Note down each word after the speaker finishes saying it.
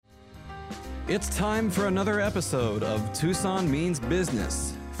It's time for another episode of Tucson Means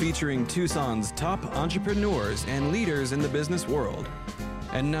Business, featuring Tucson's top entrepreneurs and leaders in the business world.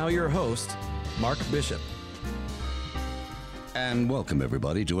 And now your host, Mark Bishop. And welcome,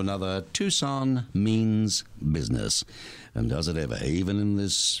 everybody, to another Tucson Means Business. And does it ever, even in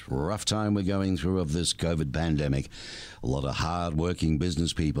this rough time we're going through of this COVID pandemic, a lot of hard-working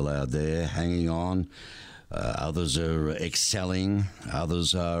business people out there hanging on. Others are excelling.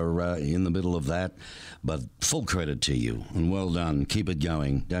 Others are in the middle of that. But full credit to you, and well done. Keep it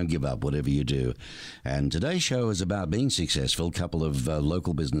going. Don't give up, whatever you do. And today's show is about being successful. A couple of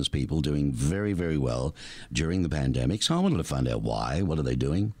local business people doing very, very well during the pandemic. So I wanted to find out why. What are they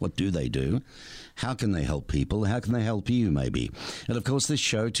doing? What do they do? How can they help people? How can they help you, maybe? And, of course, this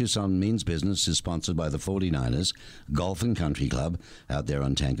show, Tucson Means Business, is sponsored by the 49ers Golf and Country Club out there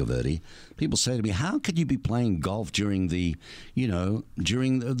on Tanque Verde. People say to me, how could you be playing golf during the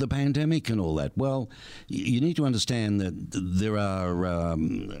pandemic and all that? Well, you need to understand that there are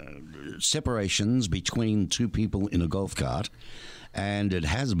separations between two people in a golf cart. And it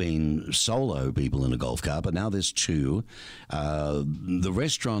has been solo people in a golf cart, but now there's two. The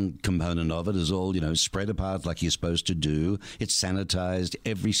restaurant component of it is all, spread apart like you're supposed to do. It's sanitized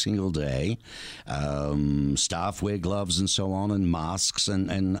every single day. Staff wear gloves and so on, and masks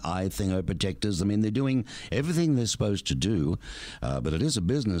and eye thingo protectors. I mean, they're doing everything they're supposed to do, but it is a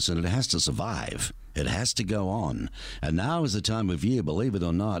business and it has to survive. It has to go on. And now is the time of year, believe it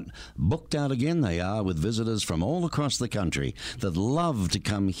or not, booked out again they are with visitors from all across the country that love to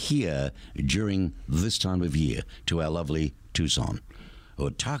come here during this time of year to our lovely Tucson. Or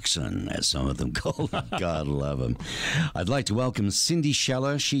Tucson, as some of them call it. God love them. I'd like to welcome Cindy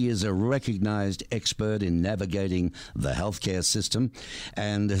Scheller. She is a recognized expert in navigating the healthcare system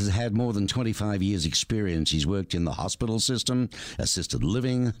and has had more than 25 years' experience. She's worked in the hospital system, assisted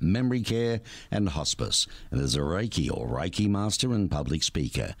living, memory care, and hospice, and is a Reiki master and public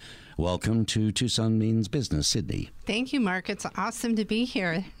speaker. Welcome to Tucson Means Business, Sydney. Thank you, Mark. It's awesome to be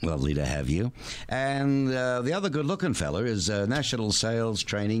here. Lovely to have you. And the other good-looking fella is National Sales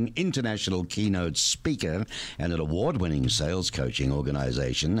Training International Keynote Speaker and an award-winning sales coaching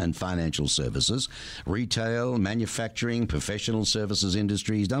organization and financial services, retail, manufacturing, professional services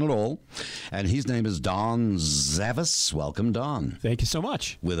industry. He's done it all. And his name is Don Zavis. Welcome, Don. Thank you so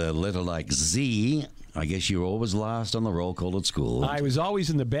much. With a letter like Z. I guess you were always last on the roll call at school. I was always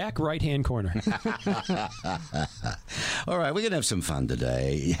in the back right-hand corner. All right, we're going to have some fun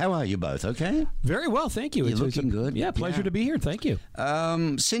today. How are you both, okay? Very well, thank you. You're looking good. Yeah, pleasure to be here. Thank you.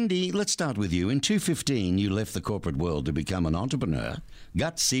 Cindy, let's start with you. In 2015, you left the corporate world to become an entrepreneur,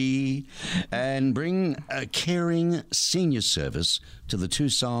 gutsy, and bring a caring senior service to the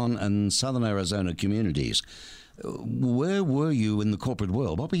Tucson and Southern Arizona communities. Where were you in the corporate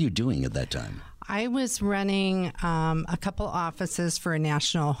world? What were you doing at that time? I was running a couple offices for a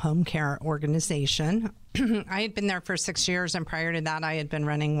national home care organization. I had been there for 6 years, and prior to that, I had been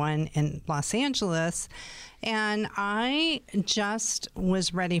running one in Los Angeles. And I just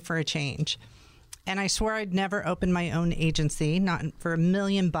was ready for a change. And I swore I'd never open my own agency, not for $1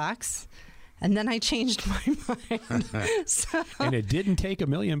 million. And then I changed my mind. And it didn't take $1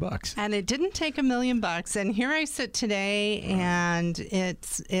 million. And it didn't take $1 million. And here I sit today, and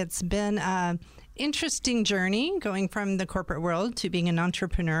it's been an interesting journey going from the corporate world to being an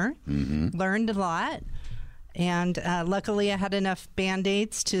entrepreneur. Mm-hmm. Learned a lot. And luckily, I had enough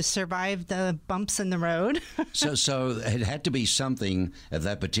Band-Aids to survive the bumps in the road. So it had to be something at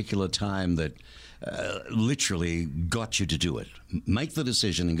that particular time that literally got you to do it. Make the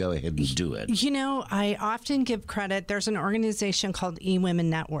decision and go ahead and do it. I often give credit. There's an organization called eWomen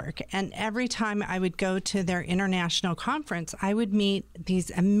Network, and every time I would go to their international conference, I would meet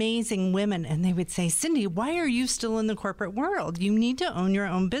these amazing women, and they would say, Cindy, why are you still in the corporate world? You need to own your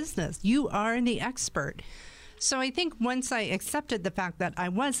own business. You are the expert. So I think once I accepted the fact that I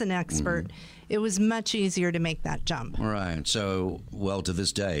was an expert, it was much easier to make that jump. All right. So, to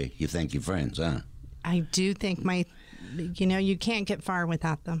this day, you thank your friends, huh? I do think you can't get far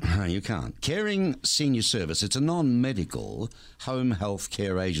without them. You can't. Caring Senior Service, it's a non-medical home health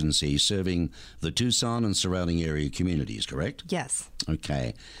care agency serving the Tucson and surrounding area communities, correct? Yes.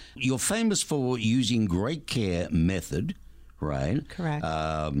 Okay. You're famous for using great care method, right? Correct.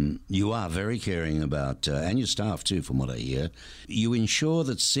 You are very caring about, and your staff too, from what I hear. You ensure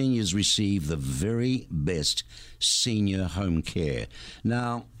that seniors receive the very best senior home care.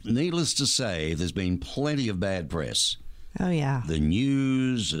 Now, needless to say, there's been plenty of bad press. Oh, yeah. The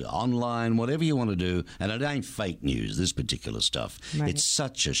news, online, whatever you want to do. And it ain't fake news, this particular stuff. Right. It's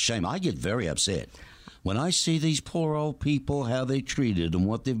such a shame. I get very upset when I see these poor old people, how they're treated and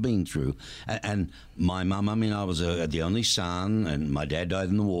what they've been through, and my mum, I mean, I was the only son, and my dad died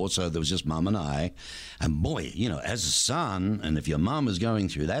in the war, so there was just mum and I. And boy, you know, as a son, and if your mum is going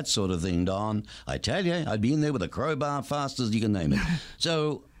through that sort of thing, Don, I tell you, I'd be in there with a crowbar fast as you can name it.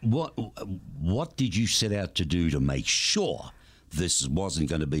 So what did you set out to do to make sure this wasn't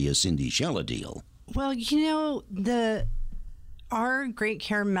going to be a Cindy Scheller deal? Well, you know, our Great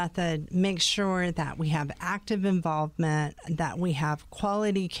Care method makes sure that we have active involvement, that we have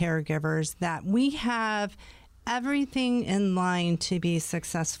quality caregivers, that we have everything in line to be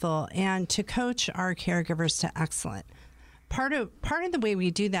successful and to coach our caregivers to excellence. Part of the way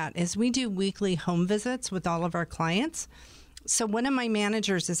we do that is we do weekly home visits with all of our clients. So one of my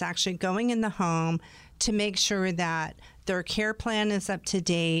managers is actually going in the home to make sure that their care plan is up to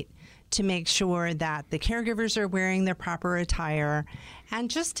date, to make sure that the caregivers are wearing their proper attire, and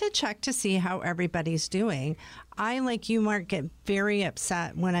just to check to see how everybody's doing. I, like you, Mark, get very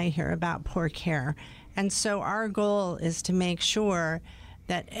upset when I hear about poor care. And so our goal is to make sure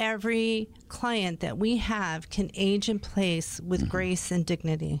that every client that we have can age in place with grace and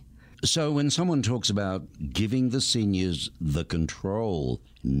dignity. So when someone talks about giving the seniors the control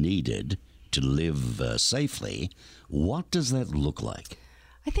needed to live safely, what does that look like?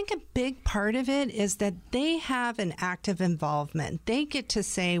 I think a big part of it is that they have an active involvement. They get to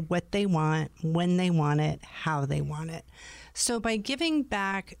say what they want, when they want it, how they want it. So by giving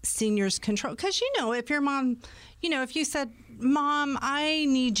back seniors control, because, you know, if your mom, you know, if you said, Mom, I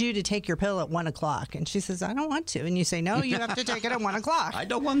need you to take your pill at 1 o'clock. And she says, I don't want to. And you say, no, you have to take it at 1 o'clock. I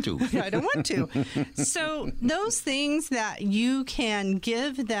don't want to. I don't want to. So those things that you can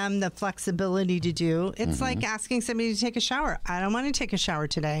give them the flexibility to do, it's like asking somebody to take a shower. I don't want to take a shower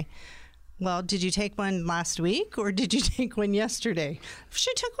today. Well, did you take one last week or did you take one yesterday? If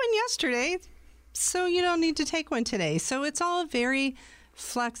she took one yesterday, so you don't need to take one today. So it's all very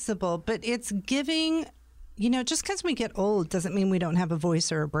flexible, but it's giving. You know, just because we get old doesn't mean we don't have a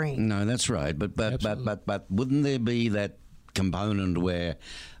voice or a brain. No, that's right. But wouldn't there be that component where,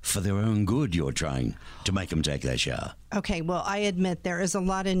 for their own good, you're trying to make them take that shower? Okay, well, I admit there is a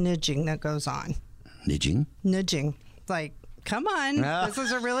lot of nudging that goes on. Nudging? Nudging. Like, come on, this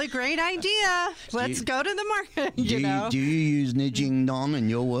is a really great idea. Let's go to the market, you know. Do you use nudging, Don, in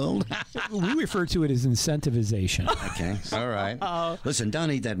your world? We refer to it as incentivization. Okay, all right. Listen,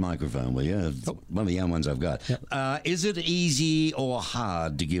 don't eat that microphone, will you? It's one of the young ones I've got. Yep. Is it easy or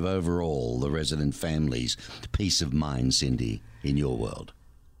hard to give overall the resident families peace of mind, Cindy, in your world?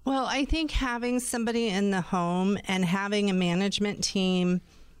 Well, I think having somebody in the home and having a management team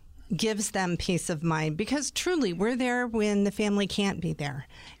gives them peace of mind, because truly we're there when the family can't be there.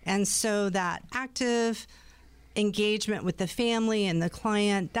 And so that active engagement with the family and the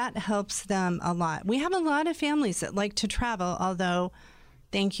client, that helps them a lot. We have a lot of families that like to travel, although,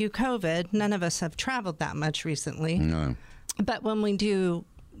 thank you, COVID, none of us have traveled that much recently. No. But when we do,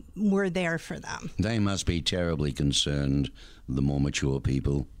 we're there for them. They must be terribly concerned, the more mature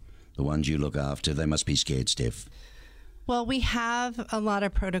people, the ones you look after. They must be scared stiff. Well, we have a lot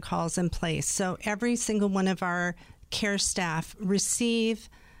of protocols in place. So every single one of our care staff receive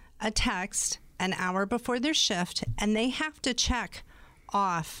a text an hour before their shift, and they have to check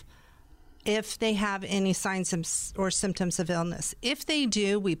off if they have any signs or symptoms of illness. If they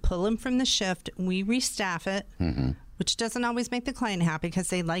do, we pull them from the shift, we restaff it, which doesn't always make the client happy because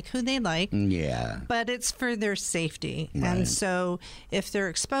they like who they like. Yeah. But it's for their safety. Right. And so if they're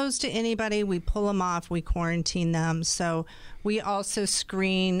exposed to anybody, we pull them off, we quarantine them. So we also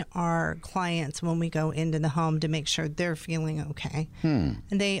screen our clients when we go into the home to make sure they're feeling okay. And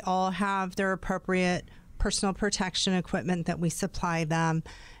they all have their appropriate personal protection equipment that we supply them.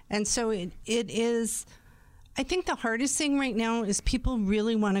 And so it is, I think the hardest thing right now is people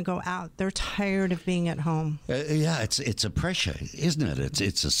really want to go out. They're tired of being at home. Yeah, it's a pressure, isn't it?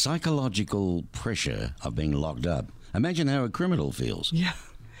 It's a psychological pressure of being locked up. Imagine how a criminal feels. Yeah.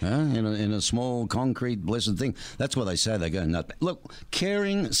 In a small, concrete, blessed thing. That's what they say. They go nuts. Look,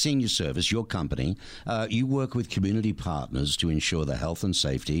 Caring Senior Service, your company, you work with community partners to ensure the health and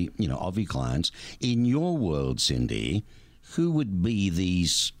safety, of your clients. In your world, Cindy, who would be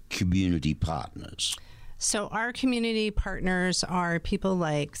these community partners? So our community partners are people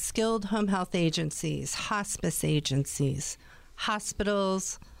like skilled home health agencies, hospice agencies,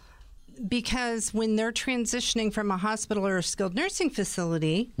 hospitals, because when they're transitioning from a hospital or a skilled nursing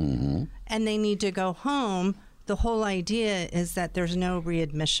facility and they need to go home, the whole idea is that there's no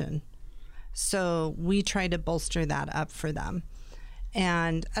readmission. So we try to bolster that up for them.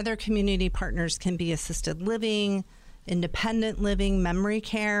 And other community partners can be assisted living, independent living, memory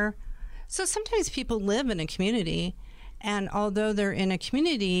care. So sometimes people live in a community, and although they're in a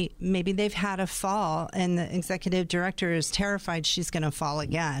community, maybe they've had a fall, and the executive director is terrified she's going to fall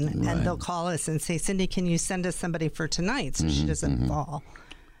again. Right. And they'll call us and say, Cindy, can you send us somebody for tonight so she doesn't fall?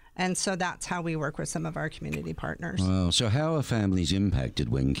 And so that's how we work with some of our community partners. Well, so how are families impacted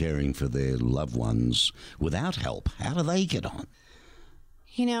when caring for their loved ones without help? How do they get on?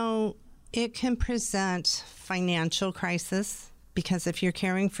 You know, it can present financial crisis, because if you're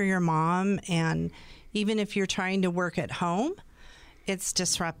caring for your mom, and even if you're trying to work at home, it's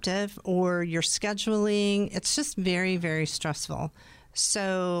disruptive, or you're scheduling. It's just very, very stressful.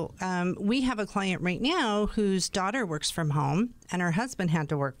 So we have a client right now whose daughter works from home, and her husband had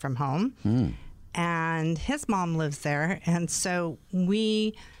to work from home, and his mom lives there. And so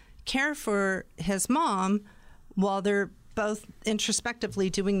we care for his mom while they're both introspectively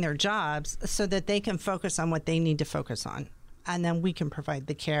doing their jobs so that they can focus on what they need to focus on. And then we can provide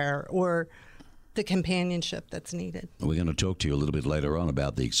the care or the companionship that's needed. We're going to talk to you a little bit later on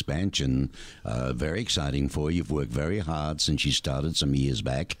about the expansion. Very exciting for you. You've worked very hard since you started some years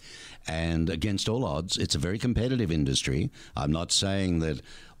back. And against all odds, it's a very competitive industry. I'm not saying that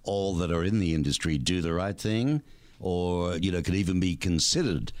all that are in the industry do the right thing, or, could even be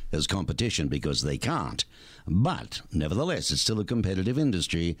considered as competition, because they can't. But nevertheless, it's still a competitive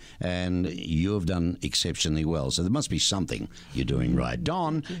industry, and you have done exceptionally well. So there must be something you're doing right.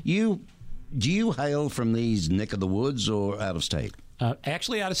 Don, do you hail from these neck of the woods or out of state?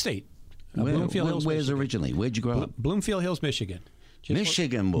 Actually, out of state. Bloomfield Hills, where's Michigan. originally? Where'd you grow up? Bloomfield Hills, Michigan.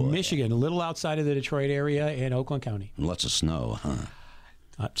 Michigan, boy. Michigan, a little outside of the Detroit area in Oakland County. Lots of snow, huh?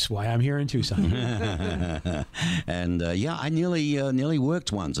 That's why I'm here in Tucson. And, I nearly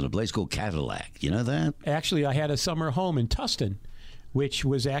worked once in a place called Cadillac. You know that? Actually, I had a summer home in Tustin, which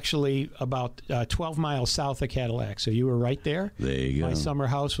was actually about 12 miles south of Cadillac. So you were right there. There you go. My summer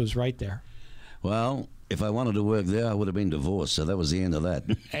house was right there. Well, if I wanted to work there, I would have been divorced, so that was the end of that.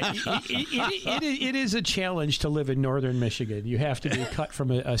 It is a challenge to live in northern Michigan. You have to be cut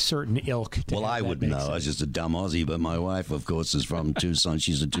from a certain ilk. Well, I wouldn't know. I was just a dumb Aussie, but my wife, of course, is from Tucson.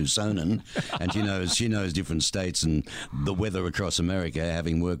 She's a Tucsonan, and she knows different states and the weather across America,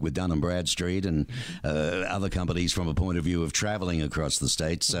 having worked with Dun & Bradstreet and other companies from a point of view of traveling across the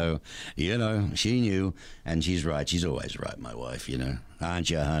states. So, she knew, and she's right. She's always right, my wife,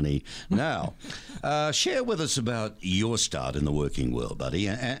 Aren't you, honey? Now, share with us about your start in the working world, buddy,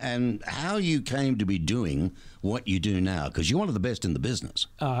 and how you came to be doing what you do now, because you're one of the best in the business.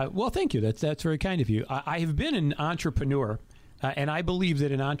 Well, thank you. That's very kind of you. I have been an entrepreneur, and I believe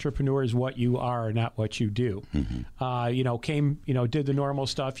that an entrepreneur is what you are, not what you do. Mm-hmm. Did the normal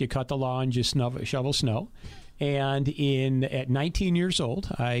stuff. You cut the lawn, just shovel snow. And at 19 years old,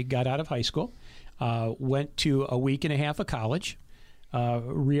 I got out of high school, went to a week and a half of college,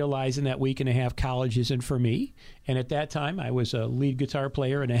 realizing that week and a half college isn't for me. And at that time, I was a lead guitar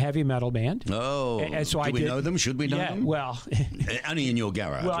player in a heavy metal band. Oh, and so do we know them? Should we know them? Well, only in your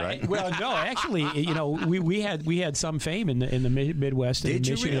garage, right? Well, no, actually, we had some fame in the Midwest. Did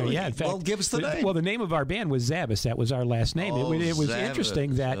you Michigan. really? Yeah, in fact, well, give us the name. Well, the name of our band was Zabas. That was our last name. Oh, it was Zabas.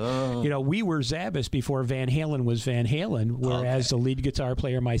 interesting that we were Zabas before Van Halen was Van Halen, whereas the lead guitar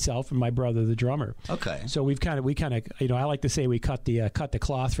player, myself, and my brother, the drummer. Okay. So we kind of, I like to say we cut the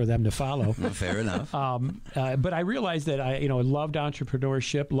cloth for them to follow. Fair enough. But I realized that I loved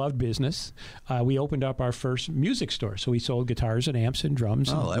entrepreneurship, loved business. We opened up our first music store, so we sold guitars and amps and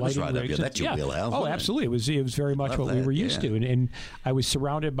drums. Oh, and that was right up rigs. That's your wheelhouse. Oh, absolutely. It was very much what we were used to, and I was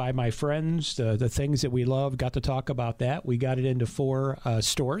surrounded by my friends, the things that we loved. Got to talk about that. We got it into 4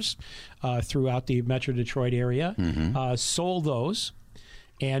 stores throughout the Metro Detroit area. Mm-hmm. Sold those.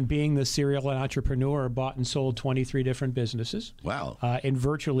 And being the serial entrepreneur, bought and sold 23 different businesses. Wow. In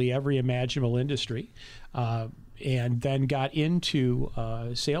virtually every imaginable industry. And then got into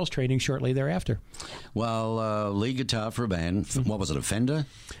sales training shortly thereafter. Well, lead guitar for a band. What was it, a Fender?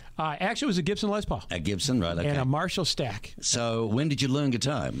 Actually, it was a Gibson Les Paul. A Gibson, right, okay. And a Marshall Stack. So when did you learn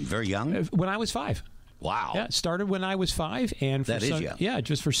guitar? Very young? When I was 5. Wow. Yeah, started when I was 5. And that is young. Yeah,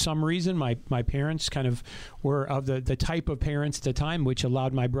 just for some reason, my parents kind of were of the type of parents at the time, which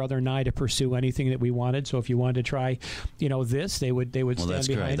allowed my brother and I to pursue anything that we wanted. So if you wanted to try, this, they would stand behind us. Well, that's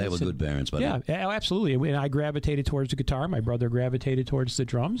great. They were good parents, buddy. Yeah, absolutely. And I gravitated towards the guitar. My brother gravitated towards the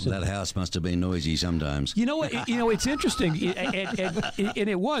drums. That house must have been noisy sometimes. You know what? It's interesting, and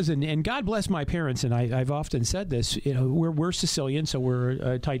it was. And God bless my parents. And I've often said this. We're Sicilian, so we're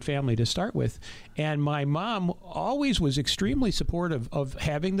a tight family to start with. And my mom always was extremely supportive of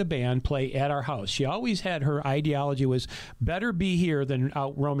having the band play at our house. She always had her ideology was better be here than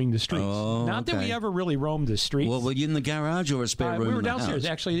out roaming the streets. Oh, Not that we ever really roamed the streets. Well, were you in the garage or a spare room? We were in the downstairs,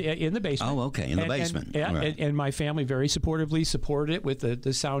 house? actually, in the basement. Oh, okay, in the basement. And my family very supportively supported it with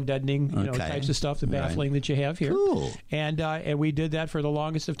the sound deadening types of stuff, the baffling that you have here. Cool. And we did that for the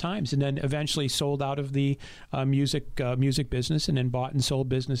longest of times, and then eventually sold out of the music business, and then bought and sold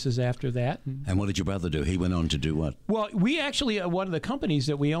businesses after that. And what did your brother do? He went on to do what? Well, we actually, one of the companies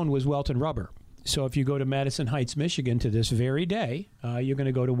that we owned was Welton Rubber. So if you go to Madison Heights, Michigan, to this very day, you're going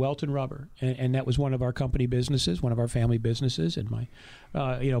to go to Welton Rubber, and that was one of our company businesses, one of our family businesses, and my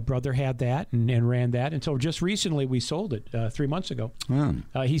brother had that and ran that. And so just recently we sold it 3 months ago.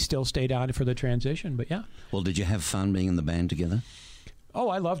 He still stayed on for the transition, but yeah. Well, did you have fun being in the band together? Oh,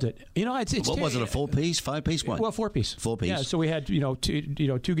 I loved it. It's what was it? A 4-piece, 5-piece? What? Well, 4-piece. 4-piece. Yeah. So we had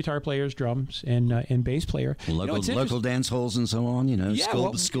two guitar players, drums, and bass player. Local dance halls and so on.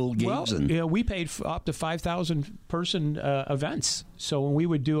 School gigs. We paid up to 5,000 person events. So when we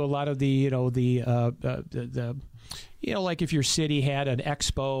would do a lot of the like if your city had an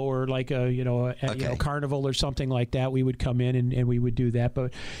expo or like a carnival or something like that, we would come in and we would do that.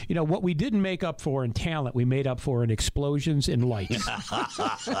 But what we didn't make up for in talent, we made up for in explosions and lights.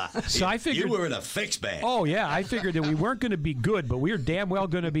 So I figured you were in a fixed band. Oh yeah, I figured that we weren't going to be good, but we were damn well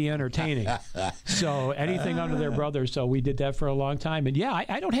going to be entertaining. So anything under their brother. So we did that for a long time. And yeah,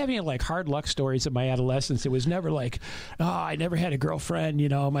 I don't have any like hard luck stories of my adolescence. It was never like, I never had a girlfriend.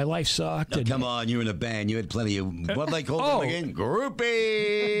 My life sucked. No, come on, you're in a band. You had plenty of what they call them again?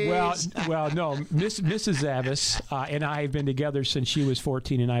 Groupies. Well, no. Mrs. Zavis and I have been together since she was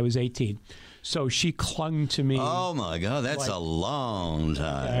 14 and I was 18. So she clung to me. Oh, my God. That's a long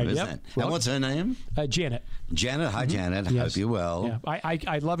time, isn't it? Well, and what's her name? Janet. Janet. Hi, Janet. Yes. Hope you're well. Yeah.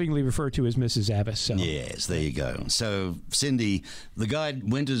 I lovingly refer to as Mrs. Zavis. So. Yes, there you go. So, Cindy, the guy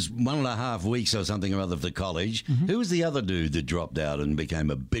went as 1.5 weeks or something or other to college. Mm-hmm. Who was the other dude that dropped out and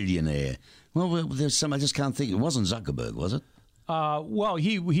became a billionaire? Well, there's some, I just can't think. It wasn't Zuckerberg, was it? Well,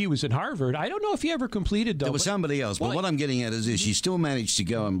 he was at Harvard. I don't know if he ever completed, though. There was somebody else. But what I'm getting at is she still managed to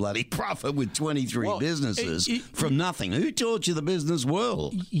go and bloody profit with 23 businesses from nothing. Who taught you the business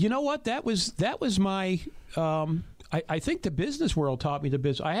world? You know what? That was my... I think the business world taught me the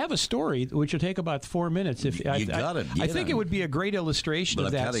business. I have a story which will take about 4 minutes. If you got it. I think it would be a great illustration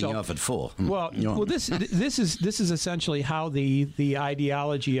of that. But I'm cutting you off at 4. Well, this is essentially how the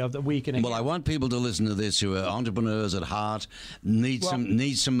ideology of the week and a half. Well, I want people to listen to this who are entrepreneurs at heart, need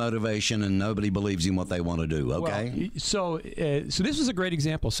some motivation, and nobody believes in what they want to do. Okay. Well, so this is a great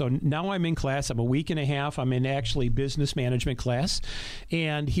example. So now I'm in class. I'm a week and a half. I'm in actually business management class,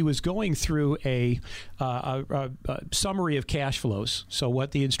 and he was going through a summary of cash flows. So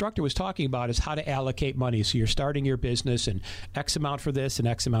what the instructor was talking about is how to allocate money. So you're starting your business and X amount for this and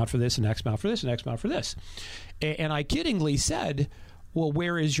X amount for this and X amount for this and X amount for this. And I kiddingly said, well,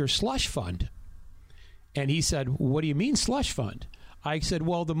 where is your slush fund? And he said, what do you mean slush fund? I said,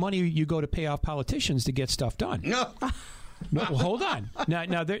 well, the money you go to pay off politicians to get stuff done. No. No, well, hold on.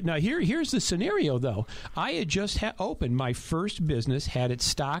 Now here's the scenario, though. I had just opened my first business, had it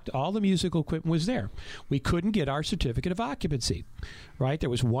stocked, all the musical equipment was there. We couldn't get our certificate of occupancy, right? There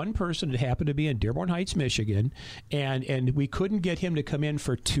was one person that happened to be in Dearborn Heights, Michigan, and we couldn't get him to come in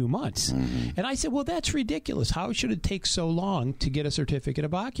for 2 months. Mm-hmm. And I said, well, that's ridiculous. How should it take so long to get a certificate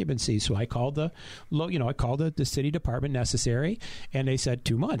of occupancy? So I called the city department necessary, and they said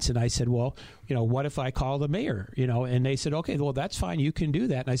 2 months. And I said, well, what if I call the mayor? And they said, okay, well, that's fine. You can do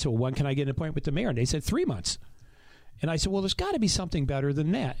that. And I said, well, when can I get an appointment with the mayor? And they said 3 months. And I said, well, there's got to be something better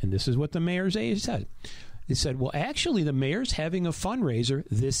than that. And this is what the mayor's aide said. They said, well, actually, the mayor's having a fundraiser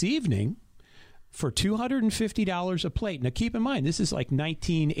this evening for $250 a plate. Now, keep in mind, this is like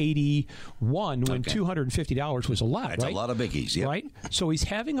 1981 when $250 was a lot, That's right? a lot of biggies, yeah. Right? So he's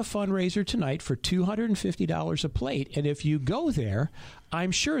having a fundraiser tonight for $250 a plate. And if you go there,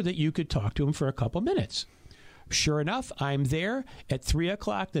 I'm sure that you could talk to him for a couple minutes. Sure enough, I'm there at 3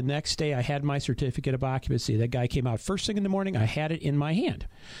 o'clock the next day. I had my certificate of occupancy. That guy came out first thing in the morning. I had it in my hand.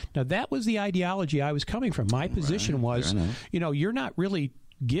 Now, that was the ideology I was coming from. My position was, you're not really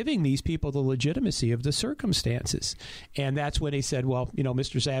giving these people the legitimacy of the circumstances. And that's when he said, well,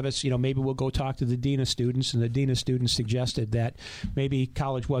 Mr. Zavis, maybe we'll go talk to the dean of students. And the dean of students suggested that maybe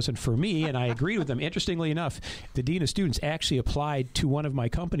college wasn't for me. And I agreed with them. Interestingly enough, the dean of students actually applied to one of my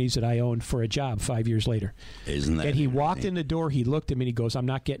companies that I owned for a job 5 years later. Isn't that? And he walked in the door, he looked at me and he goes, I'm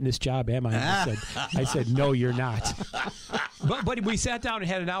not getting this job, am I? And I said, no, you're not. But we sat down and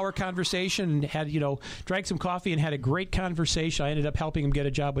had an hour conversation and had, drank some coffee and had a great conversation. I ended up helping him get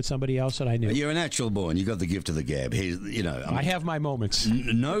a job with somebody else that I knew. You're a natural born. You got the gift of the gab. I have my moments.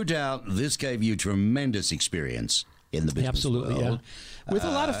 No doubt this gave you tremendous experience in the business Absolutely, world. Yeah. With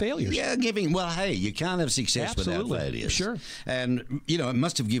a lot of failures. Yeah, hey, you can't have success without failures. Sure. And, it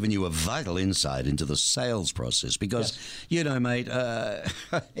must have given you a vital insight into the sales process because, mate,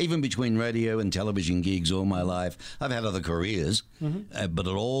 even between radio and television gigs all my life, I've had other careers, but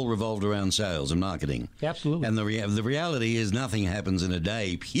it all revolved around sales and marketing. Absolutely. And the reality is nothing happens in a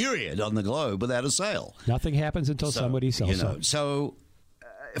day, period, on the globe without a sale. Nothing happens until somebody sells something. So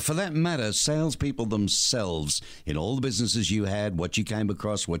for that matter, salespeople themselves, in all the businesses you had, what you came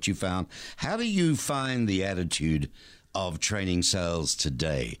across, what you found, how do you find the attitude of training sales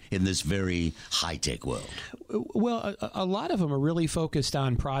today in this very high-tech world? Well, a lot of them are really focused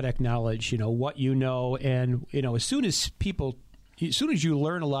on product knowledge, what you know, and, as soon as you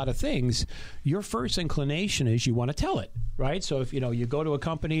learn a lot of things, your first inclination is you want to tell it, right? So if, you go to a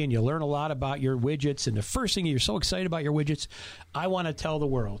company and you learn a lot about your widgets, and the first thing you're so excited about your widgets, I want to tell the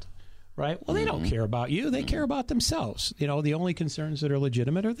world, right? Well, they don't care about you. They care about themselves. The only concerns that are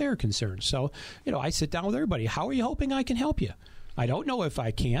legitimate are their concerns. So, I sit down with everybody. How are you hoping I can help you? I don't know if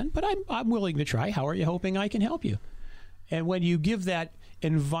I can, but I'm willing to try. How are you hoping I can help you? And when you give that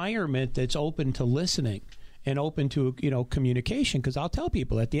environment that's open to listening, and open to, communication, because I'll tell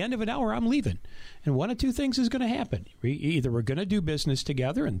people at the end of an hour, I'm leaving. And one of two things is going to happen. Either we're going to do business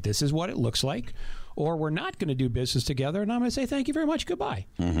together, and this is what it looks like, or we're not going to do business together, and I'm going to say, thank you very much, goodbye.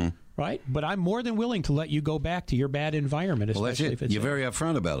 Right? But I'm more than willing to let you go back to your bad environment. Well, that's it. You're very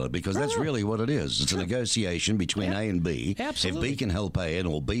upfront about it, because that's really what it is. It's a negotiation between A and B. Absolutely. If B can help A and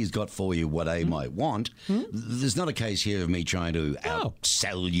or B's got for you what A might want, there's not a case here of me trying to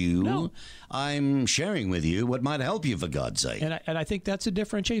outsell you. No. I'm sharing with you what might help you, for God's sake. And I think that's a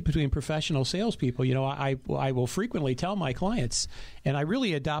differentiation between professional salespeople. I will frequently tell my clients, and I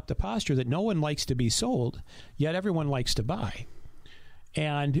really adopt a posture that no one likes to be sold, yet everyone likes to buy.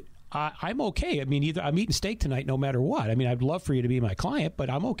 And I'm okay. I mean, either I'm eating steak tonight no matter what. I mean, I'd love for you to be my client, but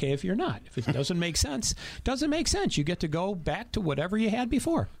I'm okay if you're not. If it doesn't make sense, it doesn't make sense. You get to go back to whatever you had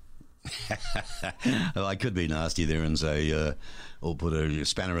before. Well, I could be nasty there and say, or put a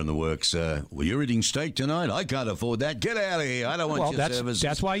spanner in the works. Well, you're eating steak tonight? I can't afford that. Get out of here. I don't want your services.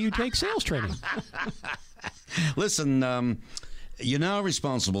 That's why you take sales training. Listen, you're now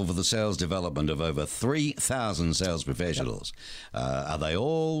responsible for the sales development of over 3,000 sales professionals. Are they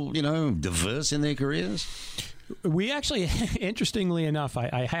all, diverse in their careers? We actually, interestingly enough,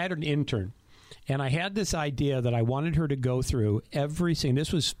 I had an intern. And I had this idea that I wanted her to go through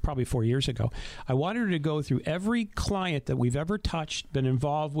this was probably 4 years ago. I wanted her to go through every client that we've ever touched, been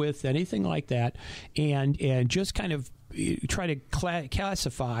involved with, anything like that, and just kind of try to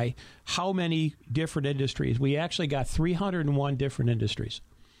classify how many different industries. We actually got 301 different industries.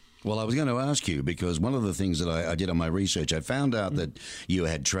 Well, I was going to ask you, because one of the things that I did on my research, I found out that you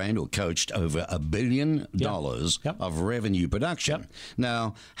had trained or coached over $1 billion of revenue production.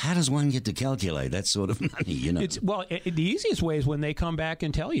 Now, how does one get to calculate that sort of money? The easiest way is when they come back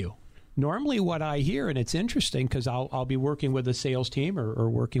and tell you. Normally what I hear, and it's interesting because I'll be working with a sales team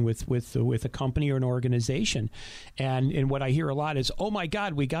or working with a company or an organization, and what I hear a lot is, oh, my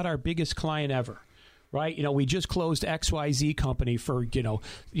God, we got our biggest client ever. Right, we just closed XYZ company for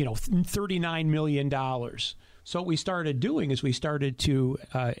 $39 million. So what we started doing is we started to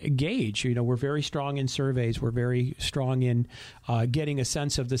gauge. We're very strong in surveys. We're very strong in getting a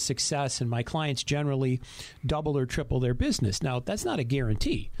sense of the success. And my clients generally double or triple their business. Now that's not a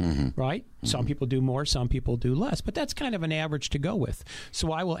guarantee, right? Some people do more, some people do less, but that's kind of an average to go with.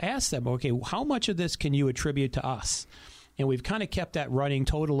 So I will ask them, okay, how much of this can you attribute to us? And we've kind of kept that running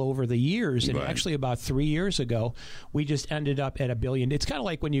total over the years. And actually about 3 years ago, we just ended up at $1 billion. It's kind of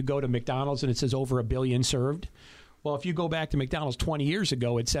like when you go to McDonald's and it says over $1 billion served. Well, if you go back to McDonald's 20 years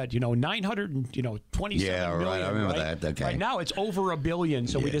ago, it said, 927 million. Right. I remember that. Okay. Right now, it's over $1 billion.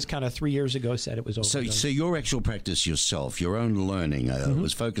 So we just kind of 3 years ago said it was over. So your actual practice yourself, your own learning,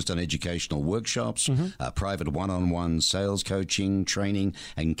 was focused on educational workshops, private one-on-one sales coaching, training,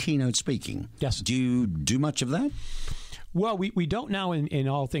 and keynote speaking. Yes. Do you do much of that? Well, we don't now in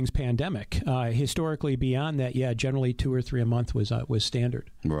all things pandemic. Historically, beyond that, generally 2 or 3 a month was standard.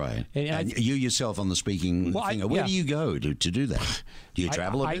 Right. And you yourself on the speaking thing, where do you go to do that? Do you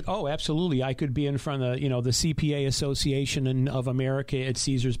travel a bit? Oh, absolutely. I could be in front of the CPA Association of America at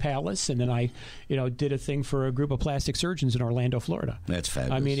Caesar's Palace, and then I did a thing for a group of plastic surgeons in Orlando, Florida. That's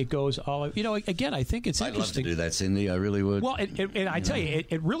fabulous. I mean, it goes all. Again, I think it's I'd interesting. love to do that, Cindy. I really would. Well, and I tell you,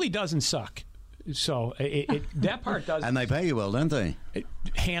 it really doesn't suck. So that part does. And they pay you well, don't they?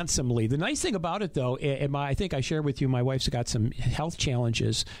 Handsomely. The nice thing about it, though, I think I shared with you, my wife's got some health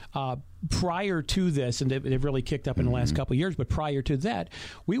challenges. Prior to this, and they've really kicked up in the last couple of years, but prior to that,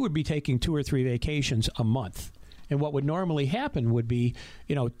 we would be taking 2 or 3 vacations a month. And what would normally happen would be,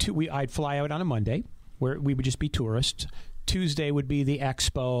 I'd fly out on a Monday, where we would just be tourists. Tuesday would be the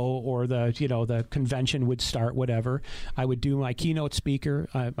expo or the convention would start, whatever. I would do my keynote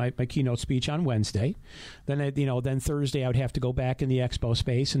my keynote speech on Wednesday. Then Thursday I would have to go back in the expo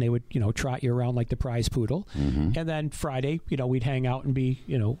space, and they would trot you around like the prize poodle. And then Friday, we'd hang out and we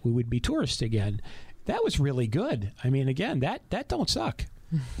would be tourists again. That was really good. I mean, again, that don't suck.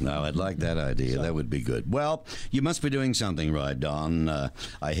 No, I'd like that idea. That would be good. Well, you must be doing something right, Don.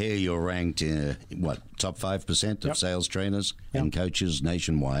 I hear you're ranked, top 5% of sales trainers and coaches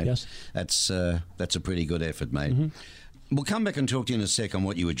nationwide. Yes. That's a pretty good effort, mate. We'll come back and talk to you in a sec on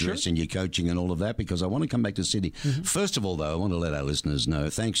what you address in your coaching and all of that, because I want to come back to Sydney. First of all, though, I want to let our listeners know,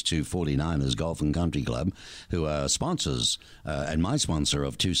 thanks to 49ers Golf and Country Club, who are sponsors and my sponsor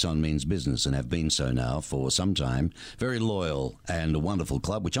of Tucson Means Business, and have been so now for some time. Very loyal and a wonderful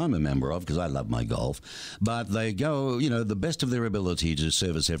club, which I'm a member of because I love my golf. But they go, the best of their ability to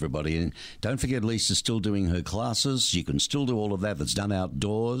service everybody. And don't forget, Lisa's still doing her classes. You can still do all of that. That's done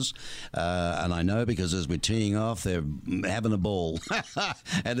outdoors. And I know, because as we're teeing off, they're having a ball.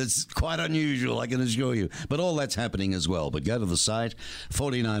 And it's quite unusual, I can assure you. But all that's happening as well. But go to the site,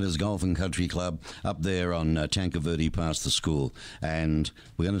 49ers Golf and Country Club, up there on Tanque Verde past the school. And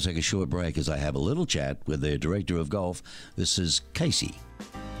we're going to take a short break as I have a little chat with their director of golf. This is Casey.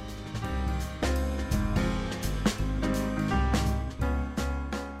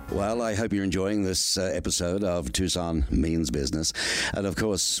 Well, I hope you're enjoying this episode of Tucson Means Business. And, of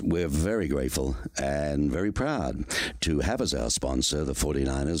course, we're very grateful and very proud to have as our sponsor the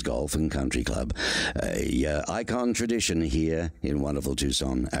 49ers Golf and Country Club, a icon tradition here in wonderful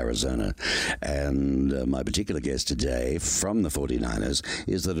Tucson, Arizona. And my particular guest today from the 49ers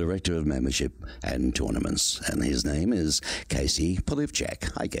is the Director of Membership and Tournaments. And his name is Casey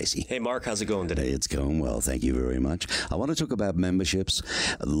Polivchak. Hi, Casey. Hey, Mark. How's it going today? It's going well. Thank you very much. I want to talk about memberships.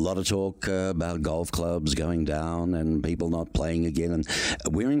 A lot of talk about golf clubs going down and people not playing again, and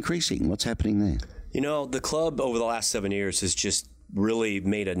we're increasing. What's happening there? The club over the last 7 years has just really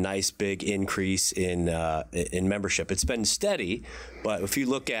made a nice big increase in membership. It's been steady, but if you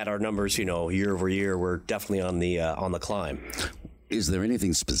look at our numbers, year over year, we're definitely on the climb. Is there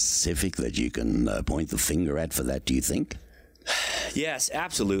anything specific that you can point the finger at for that, do you think? Yes,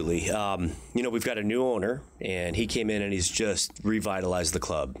 absolutely. We've got a new owner, and he came in and he's just revitalized the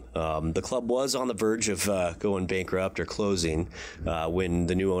club. The club was on the verge of going bankrupt or closing when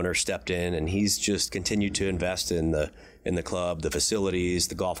the new owner stepped in, and he's just continued to invest in the club, the facilities,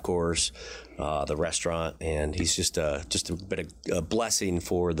 the golf course, the restaurant, and he's just been a blessing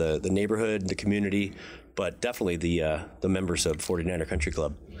for the neighborhood, the community, but definitely the members of 49er Country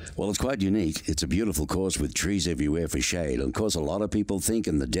Club. Well, it's quite unique. It's a beautiful course with trees everywhere for shade. And of course, a lot of people think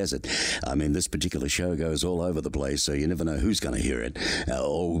in the desert. I mean, this particular show goes all over the place, so you never know who's going to hear it,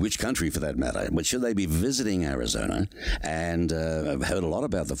 or which country for that matter. But should they be visiting Arizona, and I've heard a lot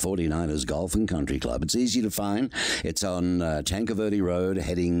about the 49ers Golf and Country Club. It's easy to find. It's on Tanque Verde Road,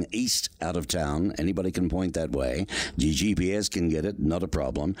 heading east out of town. Anybody can point that way. Your GPS can get it, not a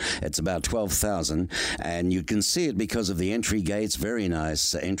problem. It's about 12,000, and you can see it because of the entry gates. Very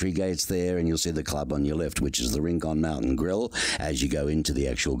nice entry gates there, and you'll see the club on your left, which is the Rincon Mountain Grill, as you go into the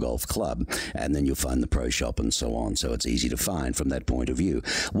actual golf club, and then you'll find the pro shop and so on, so it's easy to find from that point of view.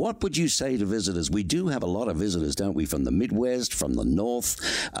 What would you say to visitors? We do have a lot of visitors, don't we, from the Midwest, from the North,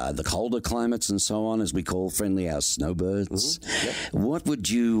 the colder climates and so on, as we call friendly our snowbirds. Mm-hmm. Yep. What would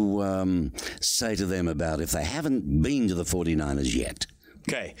you say to them about if they haven't been to the 49ers yet?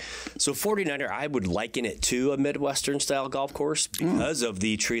 Okay, so 49er, I would liken it to a Midwestern-style golf course because of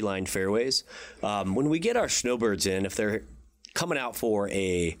the tree-lined fairways. When we get our snowbirds in, if they're coming out for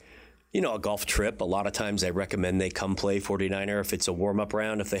a golf trip, a lot of times I recommend they come play 49er if it's a warm-up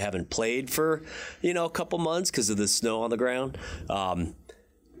round, if they haven't played for, a couple months because of the snow on the ground.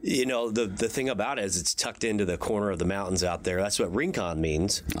 The thing about it is it's tucked into the corner of the mountains out there. That's what Rincon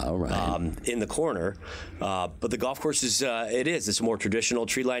means. All right. In the corner. But the golf course is, it's more traditional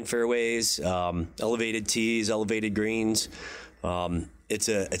tree-lined fairways, elevated tees, elevated greens. It's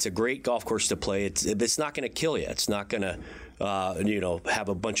a great golf course to play. It's not going to kill you. It's not going to, have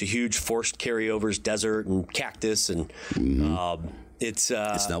a bunch of huge forced carryovers, desert and cactus and, It's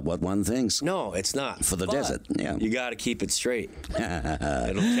not what one thinks. No, it's not. For the But desert, yeah. You got to keep it straight.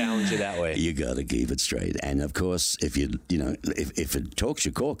 It'll challenge you that way. You got to keep it straight. And of course, if if it talks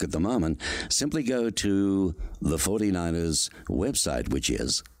your cork at the moment, simply go to the 49ers website, which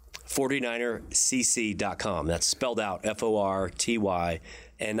is 49ercc.com. That's spelled out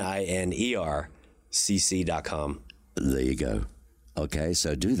FORTYNINERCC.com. There you go. Okay,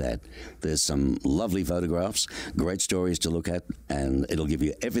 so do that. There's some lovely photographs, great stories to look at, and it'll give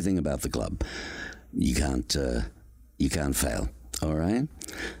you everything about the club. You can't fail. All right?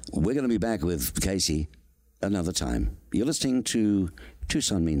 We're going to be back with Casey another time. You're listening to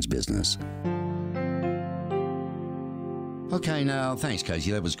Tucson Means Business. Okay, now, thanks,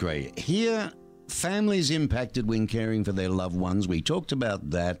 Casey. That was great. Here, families impacted when caring for their loved ones. We talked about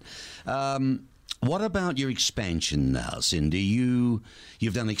that. What about your expansion now, Cindy?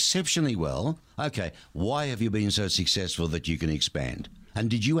 You've done exceptionally well. Okay, why have you been so successful that you can expand? And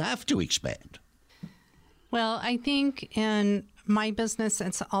did you have to expand? Well, I think in my business,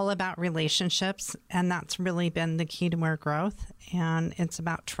 it's all about relationships, and that's really been the key to our growth. And it's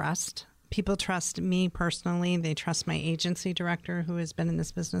about trust. People trust me personally. They trust my agency director, who has been in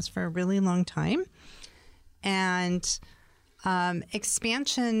this business for a really long time. And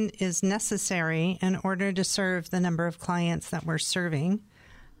expansion is necessary in order to serve the number of clients that we're serving.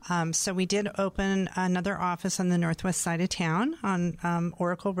 So we did open another office on the northwest side of town on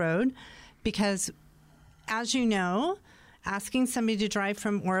Oracle Road because, as you know, asking somebody to drive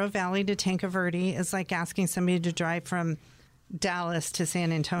from Oro Valley to Tanque Verde is like asking somebody to drive from Dallas to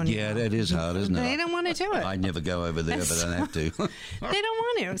San Antonio. Yeah, that is hard, isn't it? They don't want to do it. I never go over there, but I have to. They don't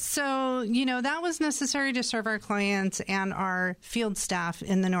want to. So, that was necessary to serve our clients and our field staff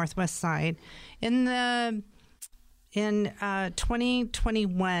in the Northwest side. In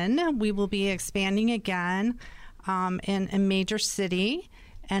 2021, we will be expanding again in a major city.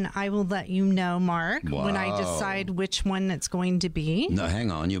 And I will let you know, Mark, when I decide which one it's going to be. No,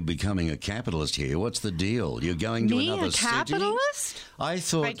 hang on. You're becoming a capitalist here. What's the deal? You're going to another city? Me, a capitalist? I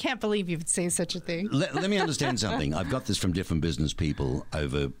can't believe you would say such a thing. Let me understand something. I've got this from different business people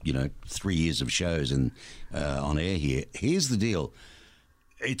over, 3 years of shows and on air here. Here's the deal.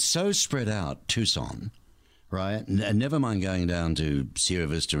 It's so spread out, Tucson, right? And never mind going down to Sierra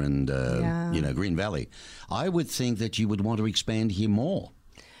Vista and, Green Valley. I would think that you would want to expand here more.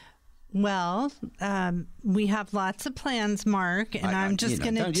 Well, we have lots of plans, Mark, and I'm just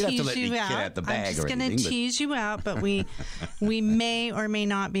going to tease you out. I'm just going to tease you out, but we may or may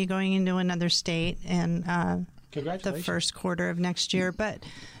not be going into another state in the first quarter of next year. But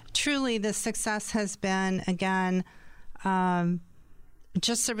truly, the success has been, again,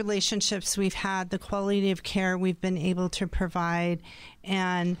 just the relationships we've had, the quality of care we've been able to provide,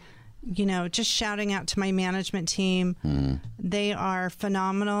 and just shouting out to my management team. They are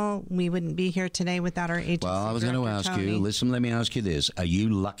phenomenal. We wouldn't be here today without our agency. Well, I was going to ask you, listen, let me ask you this. Are you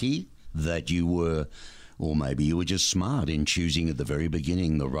lucky that you were, or maybe you were just smart in choosing at the very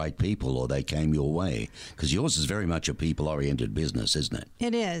beginning the right people, or they came your way? Because yours is very much a people-oriented business, isn't it?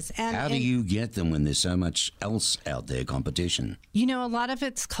 It is. And how do you get them when there's so much else out there, competition? A lot of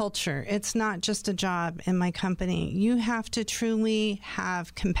it's culture. It's not just a job in my company. You have to truly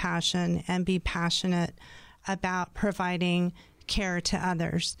have compassion and be passionate about providing care to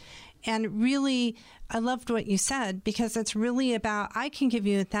others. And really, I loved what you said, because it's really about, I can give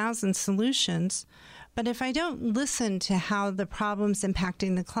you 1,000 solutions, but if I don't listen to how the problem's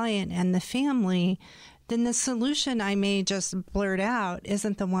impacting the client and the family, then the solution I may just blurt out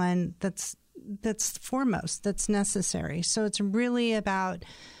isn't the one that's foremost, that's necessary. So it's really about,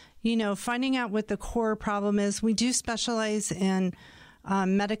 finding out what the core problem is. We do specialize in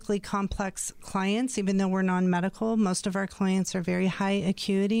medically complex clients, even though we're non-medical. Most of our clients are very high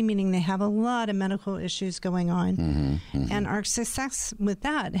acuity, meaning they have a lot of medical issues going on. And our success with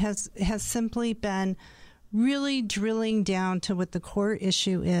that has simply been really drilling down to what the core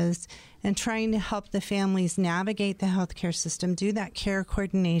issue is and trying to help the families navigate the healthcare system, do that care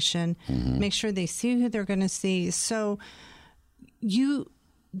coordination, make sure they see who they're going to see. So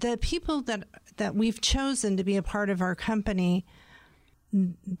the people that we've chosen to be a part of our company,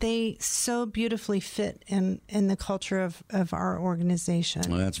 they so beautifully fit in the culture of our organization.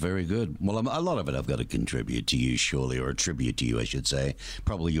 Well, that's very good. Well, a lot of it I've got to contribute to you, surely, or attribute to you, I should say.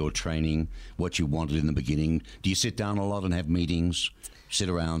 Probably your training, what you wanted in the beginning. Do you sit down a lot and have meetings, sit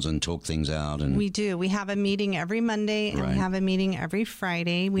around and talk things out? And we do. We have a meeting every Monday, and we have a meeting every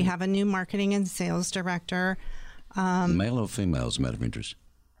Friday. We have a new marketing and sales director. Male or female, as a matter of interest?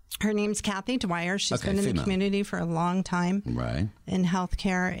 Her name's Kathy Dwyer. She's been in female. the community for a long time, Right. in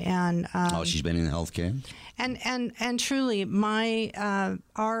healthcare, and She's been in healthcare? and truly,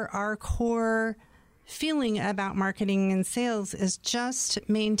 our core feeling about marketing and sales is just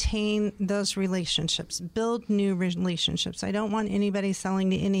maintain those relationships, build new relationships. I don't want anybody selling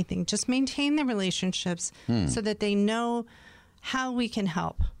to anything. Just maintain the relationships so that they know how we can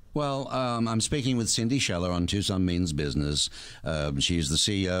help. Well, I'm speaking with Cindy Scheller on Tucson Means Business. She's the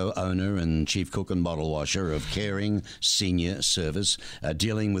CEO, owner, and chief cook and bottle washer of Caring Senior Service,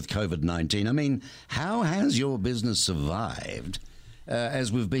 dealing with COVID-19. I mean, how has your business survived as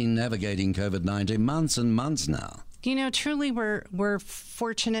we've been navigating COVID-19 months and months now? You know, truly, we're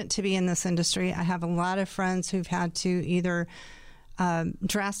fortunate to be in this industry. I have a lot of friends who've had to either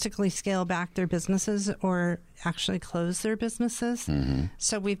drastically scale back their businesses or actually close their businesses. Mm-hmm.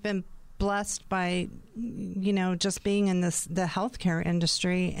 So we've been blessed by, just being in the healthcare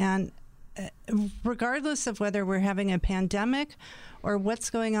industry. And regardless of whether we're having a pandemic or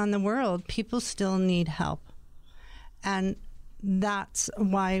what's going on in the world, people still need help. And that's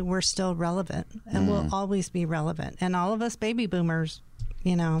why we're still relevant and will always be relevant. And all of us baby boomers,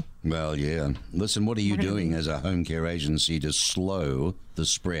 Well, yeah. Listen, what are you doing as a home care agency to slow the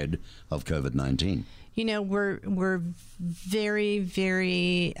spread of COVID-19? We're very,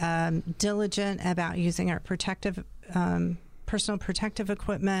 very diligent about using our personal protective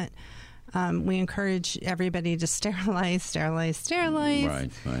equipment. We encourage everybody to sterilize. Right.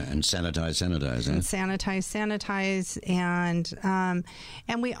 And sanitize. And sanitize.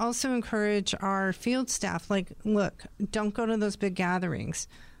 And we also encourage our field staff, look, don't go to those big gatherings.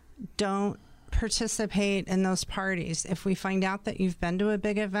 Don't participate in those parties. If we find out that you've been to a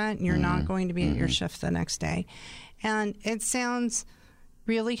big event, you're not going to be at your shift the next day. And it sounds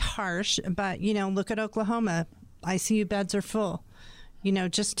really harsh, but, look at Oklahoma. ICU beds are full.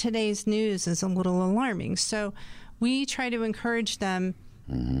 Just today's news is a little alarming. So we try to encourage them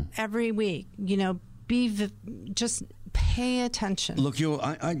every week, just pay attention. Look,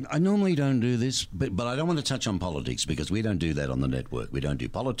 I normally don't do this, but I don't want to touch on politics because we don't do that on the network. We don't do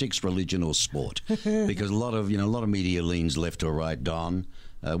politics, religion, or sport because a lot of media leans left or right. Don,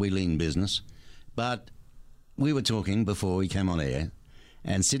 we lean business. But we were talking before we came on air,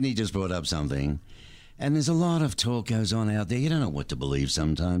 and Sydney just brought up something. And there's a lot of talk goes on out there. You don't know what to believe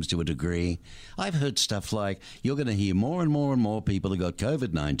sometimes to a degree. I've heard stuff like you're going to hear more and more and more people who got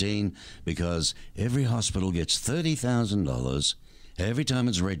COVID-19 because every hospital gets $30,000 every time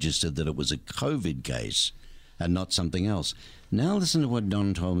it's registered that it was a COVID case and not something else. Now listen to what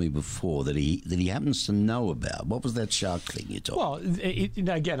Don told me before that he happens to know about. What was that shark thing you told me? Well,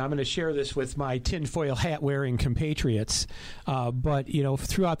 again, I'm going to share this with my tinfoil hat-wearing compatriots. But,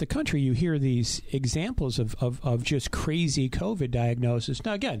 throughout the country, you hear these examples of just crazy COVID diagnosis.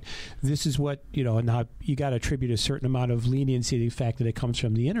 Now, again, this is what, now you got to attribute a certain amount of leniency to the fact that it comes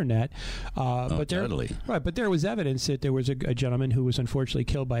from the Internet. Totally. Right, but there was evidence that there was a gentleman who was unfortunately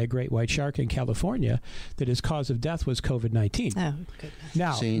killed by a great white shark in California that his cause of death was COVID-19. Oh,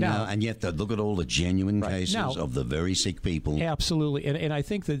 goodness. Now, and yet look at all the genuine cases of the very sick people. Absolutely. And I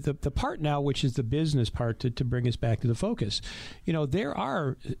think that the part now, which is the business part, to bring us back to the focus, there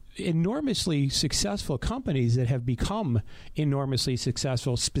are enormously successful companies that have become enormously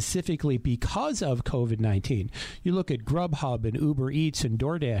successful specifically because of COVID-19. You look at Grubhub and Uber Eats and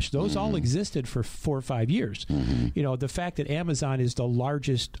DoorDash. Those all existed for 4 or 5 years. The fact that Amazon is the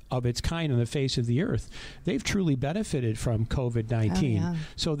largest of its kind on the face of the earth, they've truly benefited from COVID-19. Oh, yeah.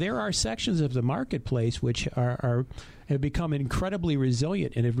 So there are sections of the marketplace which have become incredibly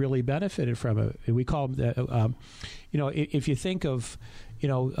resilient and have really benefited from it. We call them, if you think of,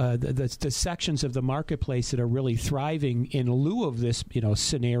 the sections of the marketplace that are really thriving in lieu of this,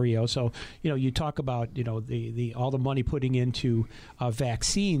 scenario. So, you talk about, the all the money putting into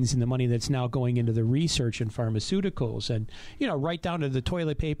vaccines and the money that's now going into the research and pharmaceuticals and, right down to the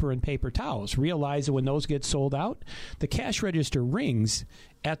toilet paper and paper towels. Realize that when those get sold out, the cash register rings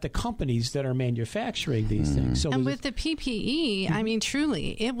at the companies that are manufacturing these things. So and with the PPE, I mean,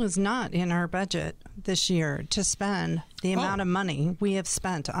 truly, it was not in our budget this year to spend the amount of money we have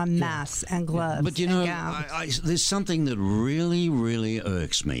spent on masks and gloves. But there's something that really, really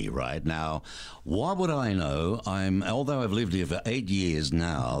irks me right now. What would I know? Although I've lived here for 8 years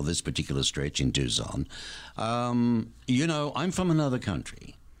now, this particular stretch in Tucson, I'm from another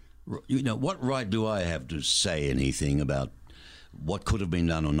country. What right do I have to say anything about what could have been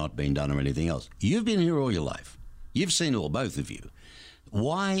done or not been done or anything else? You've been here all your life. You've seen all, both of you.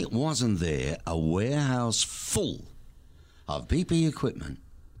 Why wasn't there a warehouse full of PPE equipment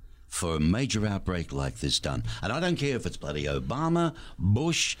for a major outbreak like this done? And I don't care if it's bloody Obama,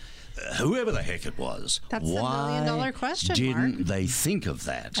 Bush, whoever the heck it was. That's the $1 million question, didn't Mark. they think of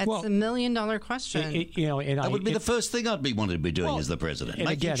that? That's the $1 million question. That would be the first thing I'd be wanting to be doing as the president, and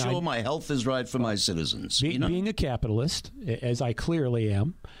making again, sure my health is right for my citizens. Being a capitalist, as I clearly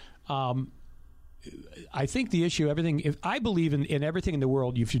am, I think the issue, I believe in everything in the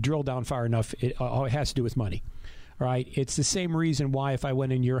world, if you drill down far enough, it has to do with money. Right, it's the same reason why if I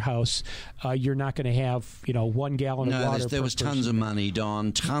went in your house, you're not going to have 1 gallon of water. There was tons of money,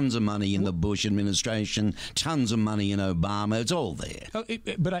 Don. Tons of money in the Bush administration. Tons of money in Obama. It's all there.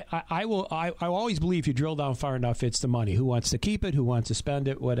 But I will always believe if you drill down far enough, it's the money. Who wants to keep it? Who wants to spend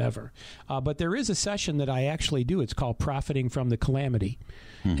it? Whatever. But there is a session that I actually do. It's called Profiting from the Calamity,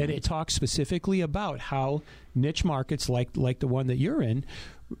 and it talks specifically about how niche markets like the one that you're in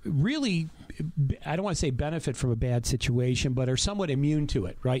really, I don't want to say benefit from a bad situation, but are somewhat immune to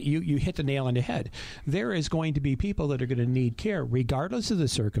it, right? You hit the nail on the head. There is going to be people that are going to need care, regardless of the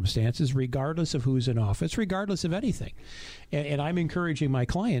circumstances, regardless of who's in office, regardless of anything. And I'm encouraging my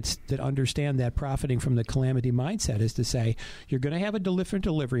clients that understand that profiting from the calamity mindset is to say, you're going to have a different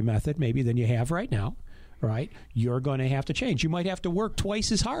delivery method maybe than you have right now, right? You're going to have to change. You might have to work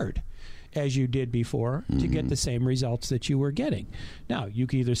twice as hard as you did before to get the same results that you were getting. Now, you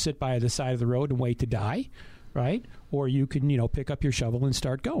can either sit by the side of the road and wait to die, right? Or you can, pick up your shovel and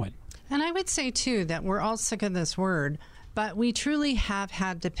start going. And I would say, too, that we're all sick of this word, but we truly have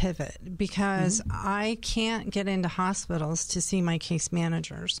had to pivot because I can't get into hospitals to see my case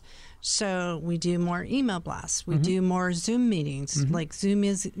managers. So we do more email blasts. We do more Zoom meetings, like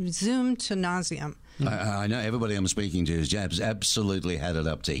Zoom to nauseam. I know everybody I'm speaking to is absolutely had it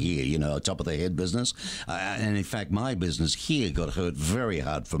up to here, top of the head business. And in fact, my business here got hurt very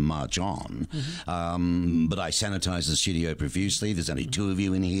hard from March on. But I sanitized the studio profusely. There's only 2 of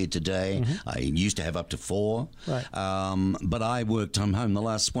you in here today. I used to have up to 4. Right. But I worked from home the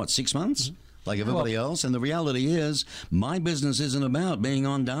last, 6 months? Like everybody else. And the reality is, my business isn't about being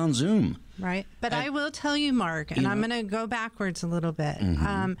on down Zoom. Right. But I will tell you, Mark, and I'm going to go backwards a little bit.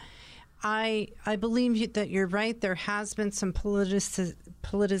 I believe that you're right. There has been some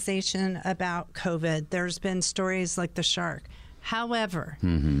politicization about COVID. There's been stories like the shark. However,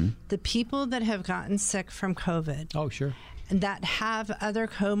 the people that have gotten sick from COVID, that have other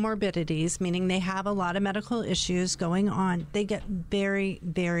comorbidities, meaning they have a lot of medical issues going on, they get very,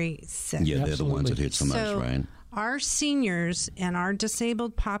 very sick. Yeah, they're the ones that hits the most, right? Our seniors and our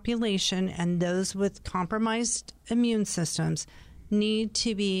disabled population and those with compromised immune systems need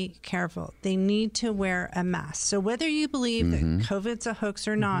to be careful. They need to wear a mask. So whether you believe that COVID's a hoax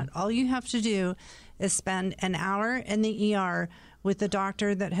or not, all you have to do is spend an hour in the ER with the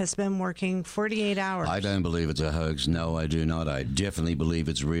doctor that has been working 48 hours. I don't believe it's a hoax. No, I do not. I definitely believe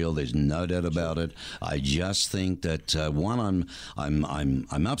it's real. There's no doubt about it. I just think that one,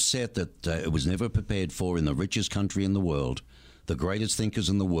 I'm upset that it was never prepared for in the richest country in the world, the greatest thinkers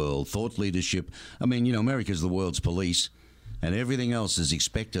in the world, thought leadership. I mean, America's the world's police. And everything else is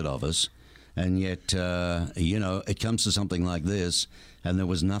expected of us. And yet, it comes to something like this, and there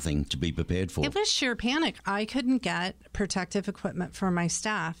was nothing to be prepared for. It was sheer panic. I couldn't get protective equipment for my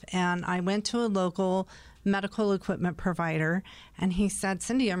staff. And I went to a local medical equipment provider, and he said,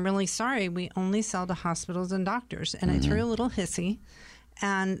 Cindy, I'm really sorry. We only sell to hospitals and doctors. And I threw a little hissy.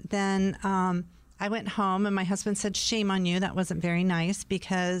 And then I went home, and my husband said, shame on you. That wasn't very nice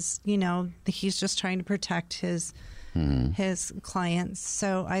because, he's just trying to protect his clients.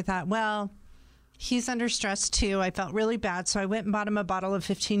 So I thought, well, he's under stress too. I felt really bad. So I went and bought him a bottle of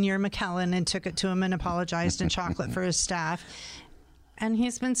 15-year Macallan and took it to him and apologized and chocolate for his staff. And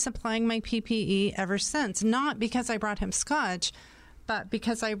he's been supplying my PPE ever since. Not because I brought him scotch, but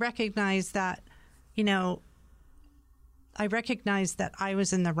because I recognized that, I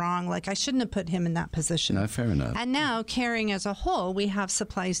was in the wrong. Like, I shouldn't have put him in that position. No, fair enough. And now, Caring as a whole, we have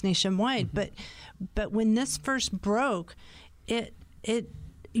supplies nationwide. But when this first broke,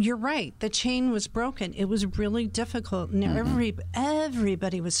 you're right. The chain was broken. It was really difficult. And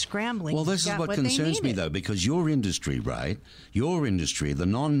everybody was scrambling. Well, this is what concerns me, though, because your industry, right? Your industry, the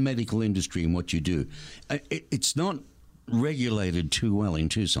non-medical industry and what you do, it's not regulated too well in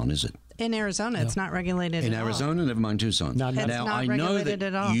Tucson, is it? In Arizona, it's not regulated at all. In Arizona, never mind Tucson. Now, I know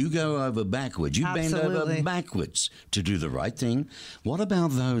that you go over backwards. You bend over backwards to do the right thing. What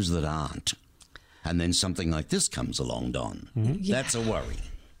about those that aren't? And then something like this comes along, Don. That's a worry.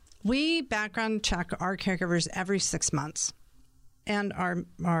 We background check our caregivers every 6 months, and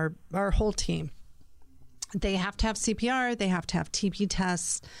our whole team. They have to have CPR. They have to have TB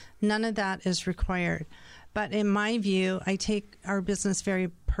tests. None of that is required. But in my view, I take our business very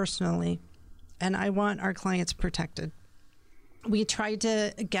personally, and I want our clients protected. We tried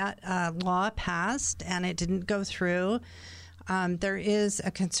to get a law passed, and it didn't go through. There is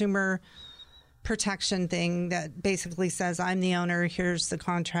a consumer protection thing that basically says, I'm the owner, here's the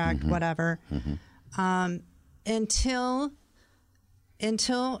contract, whatever. So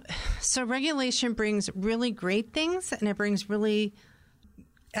regulation brings really great things, and it brings really,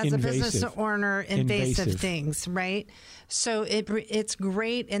 as a business owner, invasive things, right? So it's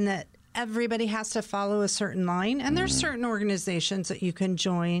great in that everybody has to follow a certain line, and there's certain organizations that you can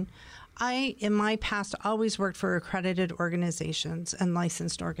join. I, in my past, always worked for accredited organizations and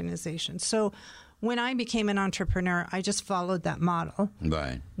licensed organizations. So when I became an entrepreneur, I just followed that model,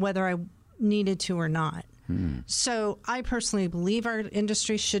 right, whether I needed to or not. So I personally believe our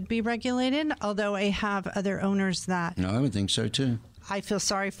industry should be regulated, although I have other owners that No, I would think so too. I feel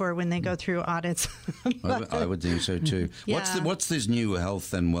sorry for when they go through audits. I would think so too. Yeah. What's this new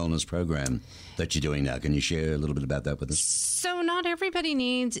health and wellness program that you're doing now? Can you share a little bit about that with us? So not everybody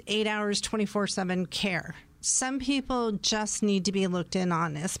needs 8 hours, 24/7 care. Some people just need to be looked in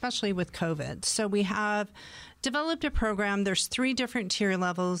on, especially with COVID. So we have developed a program. There's 3 different tier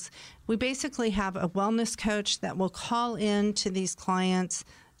levels. We basically have a wellness coach that will call in to these clients,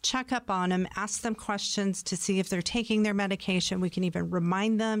 check up on them, ask them questions to see if they're taking their medication. We can even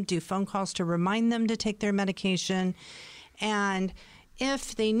remind them, do phone calls to remind them to take their medication. And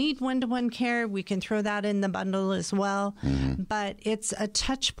if they need one-to-one care, we can throw that in the bundle as well. But it's a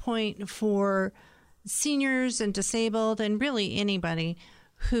touch point for seniors and disabled and really anybody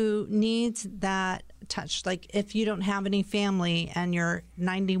who needs that touch. Like if you don't have any family and you're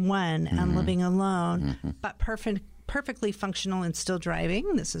 91 and living alone, but perfectly functional and still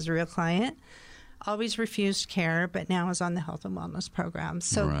driving. This is a real client. Always refused care, but now is on the health and wellness program.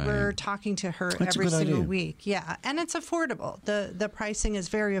 So we're talking to her every single week. Yeah, and it's affordable. The pricing is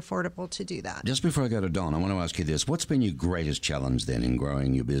very affordable to do that. Just before I go to Don, I want to ask you this. What's been your greatest challenge then in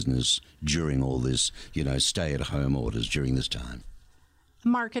growing your business during all this, stay-at-home orders during this time?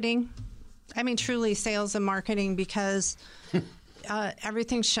 Marketing. I mean, truly sales and marketing, because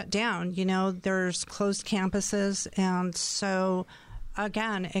everything's shut down. There's closed campuses. And so,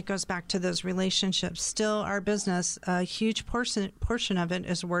 again, it goes back to those relationships. Still, our business, a huge portion of it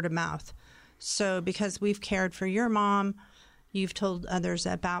is word of mouth. So because we've cared for your mom, you've told others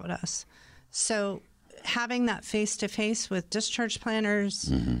about us. So having that face-to-face with discharge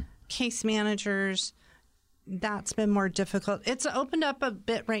planners, case managers, that's been more difficult. It's opened up a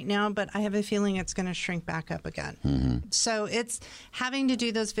bit right now, but I have a feeling it's going to shrink back up again. So it's having to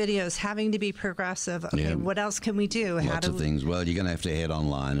do those videos, having to be progressive. Okay, what else can we do? Lots of things. Well, you're going to have to head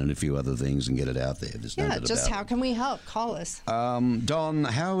online and a few other things and get it out there. There's no doubt just about how can we help? Call us. Don,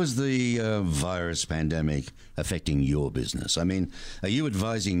 how is the virus pandemic affecting your business? I mean, are you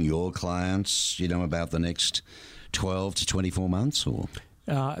advising your clients, about the next 12 to 24 months or...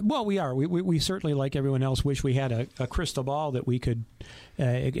 Well, we are. We certainly, like everyone else, wish we had a crystal ball that we could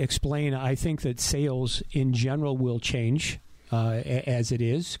explain. I think that sales in general will change as it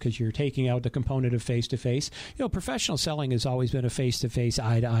is, because you're taking out the component of face-to-face. Professional selling has always been a face-to-face,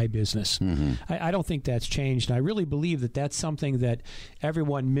 eye-to-eye business. I don't think that's changed, and I really believe that that's something that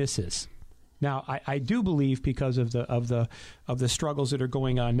everyone misses. Now, I do believe, because of the struggles that are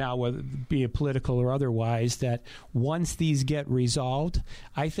going on now, whether it be political or otherwise, that once these get resolved,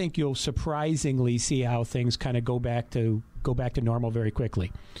 I think you'll surprisingly see how things kind of go back to normal very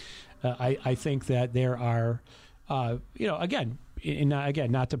quickly. I think that there are, again,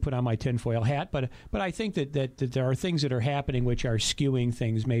 not to put on my tinfoil hat, but I think that there are things that are happening which are skewing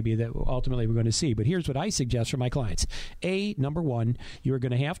things maybe that ultimately we're going to see. But here's what I suggest for my clients. Number one, you're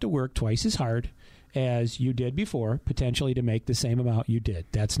going to have to work twice as hard as you did before, potentially to make the same amount you did.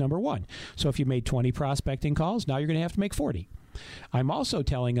 That's number one. So if you made 20 prospecting calls, now you're going to have to make 40. I'm also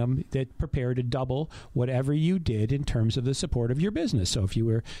telling them that prepare to double whatever you did in terms of the support of your business. So if you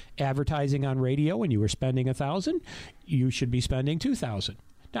were advertising on radio and you were spending $1,000, you should be spending $2,000.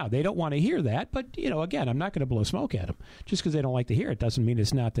 Now, they don't want to hear that, but, again, I'm not going to blow smoke at them. Just because they don't like to hear it doesn't mean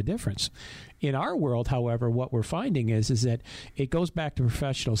it's not the difference. In our world, however, what we're finding is that it goes back to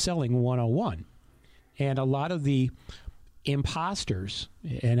professional selling 101. And a lot of the imposters,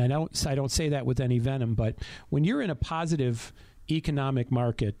 and I don't say that with any venom, but when you're in a positive economic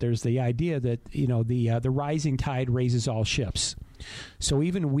market, there's the idea that the rising tide raises all ships. So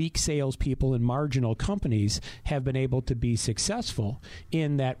even weak salespeople in marginal companies have been able to be successful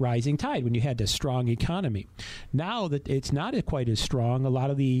in that rising tide when you had a strong economy. Now that it's not quite as strong, a lot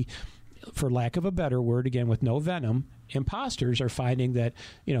of the, for lack of a better word, again with no venom, imposters are finding that,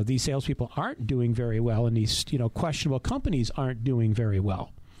 these salespeople aren't doing very well, and these, questionable companies aren't doing very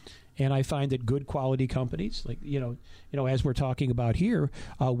well. And I find that good quality companies, like, as we're talking about here,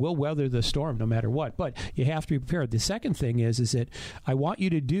 will weather the storm no matter what. But you have to be prepared. The second thing is that I want you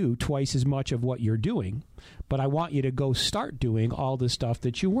to do twice as much of what you're doing, but I want you to go start doing all the stuff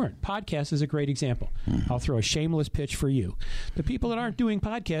that you weren't. Podcast is a great example. I'll throw a shameless pitch for you. The people that aren't doing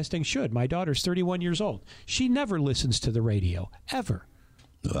podcasting should. My daughter's 31 years old. She never listens to the radio, ever.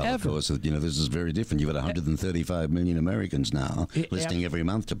 Well, of course, this is very different. You've got 135 million Americans now listening every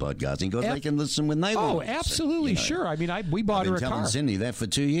month to podcasting because they can listen when they want. Oh, absolutely, sure. I mean, we bought her a car. I've been telling Cindy that for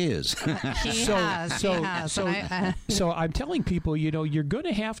 2 years. He has. So I'm telling people, you're going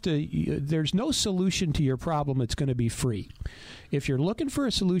to have to. There's no solution to your problem that's going to be free. If you're looking for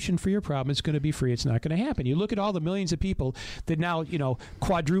a solution for your problem, it's going to be free. It's not going to happen. You look at all the millions of people that now,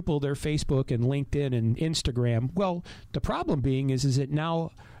 quadruple their Facebook and LinkedIn and Instagram. Well, the problem being is that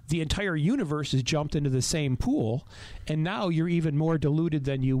now the entire universe has jumped into the same pool, and now you're even more diluted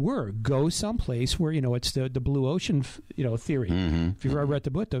than you were. Go someplace where, it's the blue ocean, theory. If you've ever read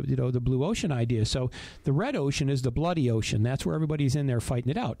the book, the blue ocean idea. So the red ocean is the bloody ocean. That's where everybody's in there fighting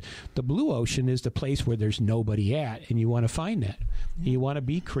it out. The blue ocean is the place where there's nobody at, and you want to find that. You want to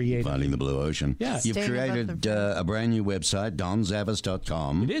be creative. Finding the blue ocean. Yeah. You've created a brand new website,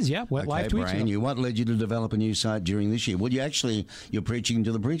 donzavis.com. It is, yeah. Live tweets. Brand new. What led you to develop a new site during this year? Well, you're preaching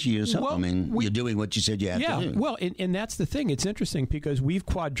to the preacher yourself. Well, you're doing what you said you had to do. Well, and that's the thing. It's interesting because we've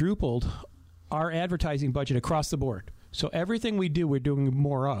quadrupled our advertising budget across the board. So everything we do, we're doing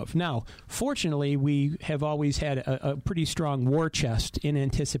more of. Now, fortunately, we have always had a pretty strong war chest in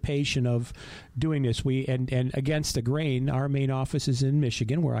anticipation of doing this. And against the grain, our main office is in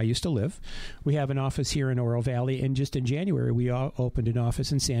Michigan, where I used to live. We have an office here in Oro Valley, and just in January, we opened an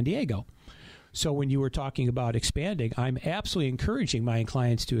office in San Diego. So when you were talking about expanding, I'm absolutely encouraging my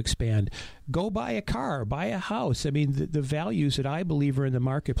clients to expand. Go buy a car, buy a house. I mean, the values that I believe are in the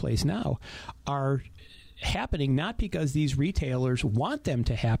marketplace now are happening not because these retailers want them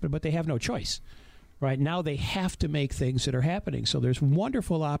to happen, but they have no choice. Right now, they have to make things that are happening. So there's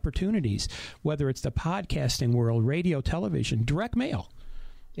wonderful opportunities, whether it's the podcasting world, radio, television, direct mail.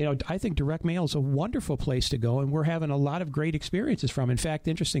 I think direct mail is a wonderful place to go, and we're having a lot of great experiences from. In fact,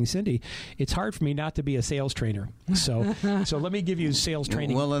 interesting, Cindy, it's hard for me not to be a sales trainer. So let me give you sales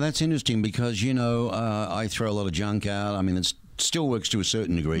training. Well, that's interesting because, I throw a lot of junk out. I mean, it still works to a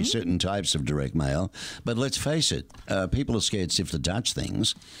certain degree, certain types of direct mail. But let's face it, people are scared stiff to touch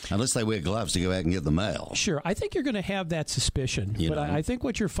things unless they wear gloves to go out and get the mail. Sure. I think you're going to have that suspicion. But I think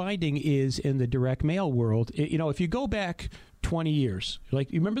what you're finding is in the direct mail world, if you go back 20 years.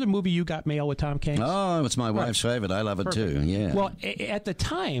 Like, you remember the movie You Got Mail with Tom Hanks? Oh, it's my wife's favorite. I love it too. Yeah. Well, at the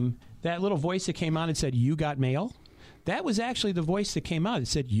time, that little voice that came on and said, "You got mail," that was actually the voice that came out. It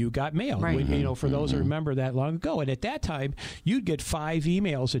said, "You got mail." Right. When, for those who remember that long ago. And at that time, you'd get 5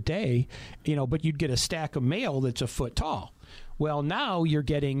 emails a day, but you'd get a stack of mail that's a foot tall. Well, now you're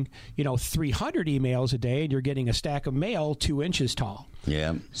getting, 300 emails a day, and you're getting a stack of mail 2 inches tall.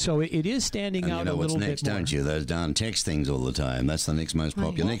 Yeah. So it is standing out a little bit more. You know what's next, don't you? Those darn text things all the time. That's the next most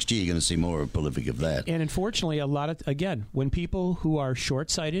popular. Next year, you're going to see more prolific of that. And unfortunately, a lot of, again, when people who are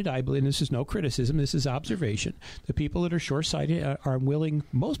short-sighted, I believe, and this is no criticism, this is observation, the people that are short-sighted are willing,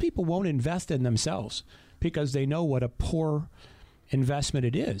 most people won't invest in themselves because they know what a poor investment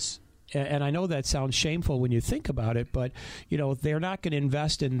it is. And I know that sounds shameful when you think about it, but, they're not going to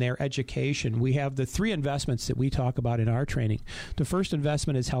invest in their education. We have the 3 investments that we talk about in our training. The first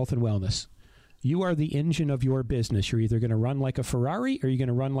investment is health and wellness. You are the engine of your business. You're either going to run like a Ferrari or you're going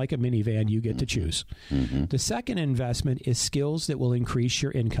to run like a minivan. You get to choose. The second investment is skills that will increase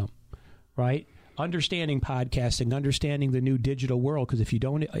your income, right? Understanding podcasting, understanding the new digital world, because if you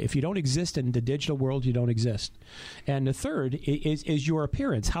don't exist in the digital world, you don't exist. And the third is your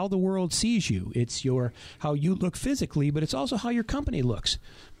appearance, how the world sees you. It's how you look physically, but it's also how your company looks.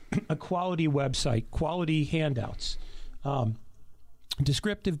 A quality website, quality handouts,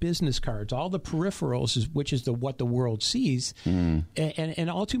 descriptive business cards, all the peripherals, which is what the world sees. And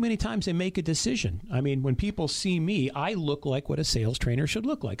all too many times they make a decision. I mean, when people see me, I look like what a sales trainer should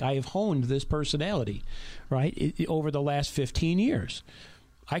look like. I have honed this personality, right, over the last 15 years.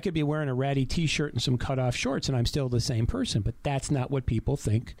 I could be wearing a ratty T-shirt and some cut-off shorts, and I'm still the same person. But that's not what people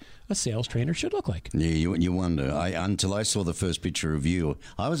think a sales trainer should look like. Yeah, you wonder. Until I saw the first picture of you,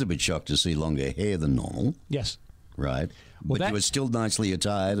 I was a bit shocked to see longer hair than normal. Yes. Right. Well, but you were still nicely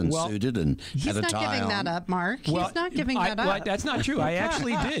attired and suited and He's had a not tie giving on. that up, Mark. He's not giving that up. Well, that's not true. I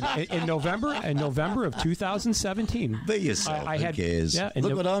actually did in November of 2017. Be yourself. Who cares? Yeah,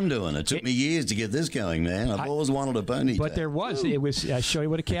 Look what I'm doing. It took me years to get this going, man. I've always wanted a ponytail. But it was. I'll show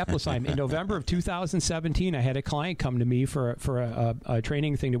you what a capitalist I am. In November of 2017, I had a client come to me for a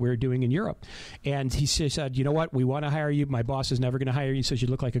training thing that we were doing in Europe, and he said, "You know what? We want to hire you. My boss is never going to hire you. He says you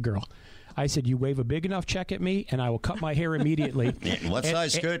look like a girl." I said, "You wave a big enough check at me, and I will cut my hair immediately." What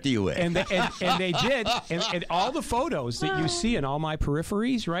size skirt do you wear? And they did. And all the photos that you see in all my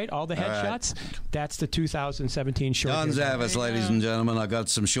peripheries, right? All the headshots, that's the 2017 short. Don Zavis, ladies and gentlemen. I got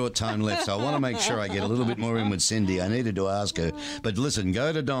some short time left, so I want to make sure I get a little bit more in with Cindy. I needed to ask her. But listen,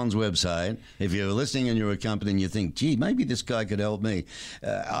 go to Don's website. If you're listening and you're a company and you think, gee, maybe this guy could help me,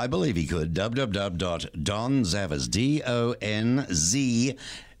 I believe he could. www.donzavis, DONZ.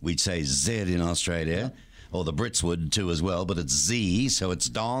 We'd say Z in Australia, or the Brits would too as well, but it's Z, so it's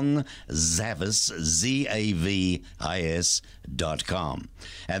Don Zavis, ZAVIS.com.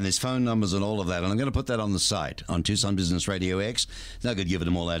 And there's phone numbers and all of that, and I'm going to put that on the site, on Tucson Business Radio X. It's no good giving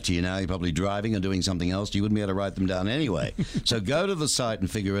them all out to you now. You're probably driving or doing something else. You wouldn't be able to write them down anyway. So go to the site and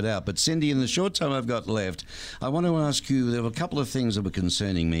figure it out. But Cindy, in the short time I've got left, I want to ask you, there were a couple of things that were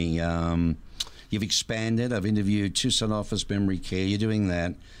concerning me. You've expanded. I've interviewed Tucson Office Memory Care. You're doing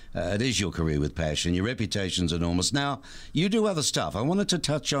that. It is your career with passion. Your reputation's enormous. Now, you do other stuff. I wanted to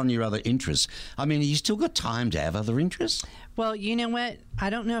touch on your other interests. I mean, you still got time to have other interests? Well, you know what? I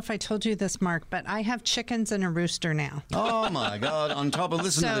don't know if I told you this, Mark, but I have chickens and a rooster now. Oh, my God. On top of,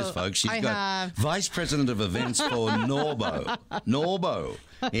 listen to this, folks. She's got Vice President of Events for Norbo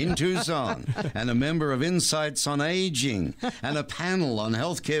in Tucson, and a member of Insights on Aging, and a panel on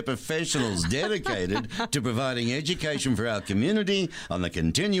healthcare professionals dedicated to providing education for our community on the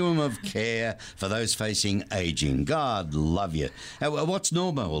continuum of care for those facing aging. God love you. What's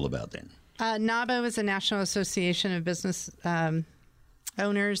Norbo all about then? NABO is a National Association of Business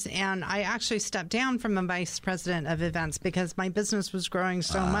Owners, and I actually stepped down from a vice president of events because my business was growing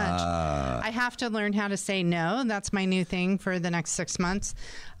so much. I have to learn how to say no. That's my new thing for the next 6 months.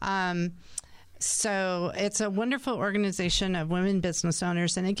 So it's a wonderful organization of women business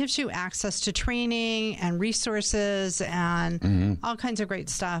owners, and it gives you access to training and resources and all kinds of great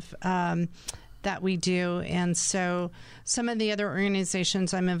stuff that we do. And so some of the other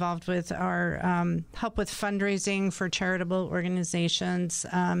organizations I'm involved with are help with fundraising for charitable organizations.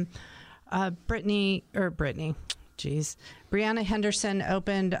 Brianna Henderson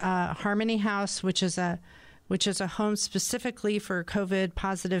opened Harmony House, which is a home specifically for COVID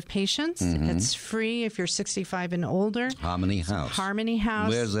positive patients. It's free if you're 65 and older. Harmony House.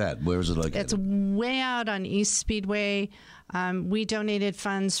 Where's that? Where is it located? It's way out on East Speedway. We donated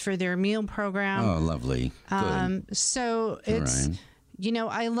funds for their meal program. Oh, lovely. Good. So it's,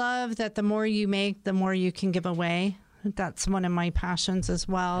 I love that the more you make, the more you can give away. That's one of my passions as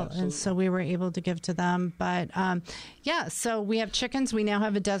well. Absolutely. And so we were able to give to them. But so we have chickens. We now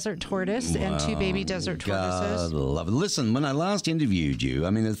have a desert tortoise and 2 baby desert tortoises. God, love it. Listen, when I last interviewed you, I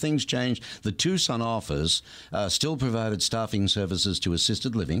mean, the things changed. The Tucson office still provided staffing services to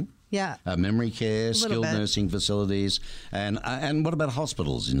assisted living. Yeah. Memory care, skilled nursing facilities, and what about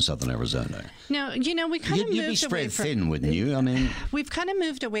hospitals in southern Arizona? No, we kind of moved away from... You'd be spread thin, wouldn't you? I mean... We've kind of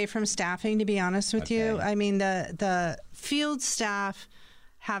moved away from staffing, to be honest with you. I mean, the field staff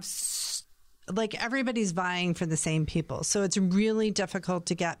have... everybody's vying for the same people. So it's really difficult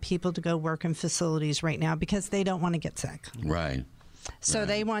to get people to go work in facilities right now because they don't want to get sick. Right. So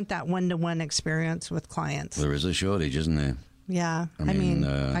they want that one-to-one experience with clients. There is a shortage, isn't there? Yeah, I mean,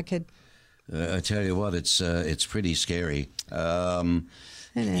 I could. I tell you what, it's pretty scary. It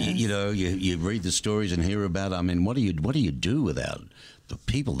is. You read the stories and hear about. I mean, what do you do without the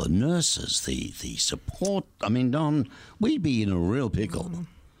people, the nurses, the support? I mean, Don, we'd be in a real pickle,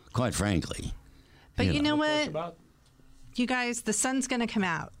 quite frankly. But you know what? You guys, the sun's going to come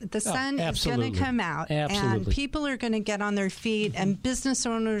out. The sun is going to come out. Absolutely. And people are going to get on their feet, and business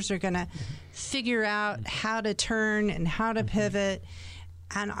owners are going to figure out how to turn and how to pivot.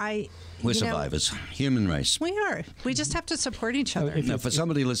 And we're survivors, human race. We are. We just have to support each other. Now, for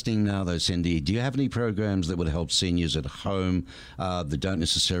somebody listening now, though, Cindy, do you have any programs that would help seniors at home that don't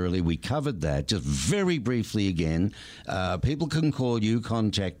necessarily? We covered that just very briefly again. People can call you,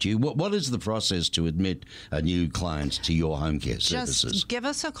 contact you. What is the process to admit new clients to your home care services? Just give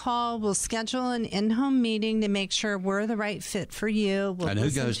us a call. We'll schedule an in-home meeting to make sure we're the right fit for you. We'll and who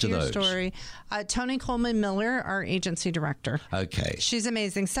goes to those? Story. Tony Coleman Miller, our agency director. Okay. She's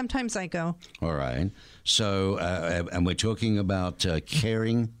amazing. Sometimes I go. All right. So, and we're talking about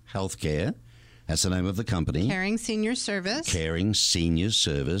caring healthcare. That's the name of the company. Caring Senior Service. Caring Senior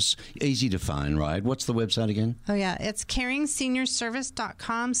Service. Easy to find, right? What's the website again? Oh, yeah. It's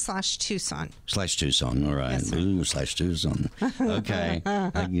caringseniorservice.com/Tucson. /Tucson, all right. Yes, Ooh, /Tucson. Okay.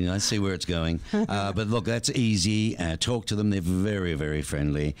 I see where it's going. But look, that's easy. Talk to them. They're very, very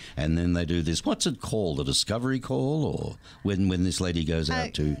friendly. And then they do this. What's it called? A discovery call? Or when this lady goes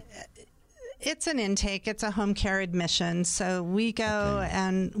out to... It's an intake. It's a home care admission. So we go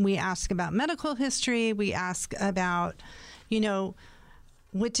and we ask about medical history. We ask about,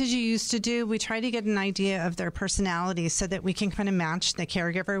 what did you used to do? We try to get an idea of their personality so that we can kind of match the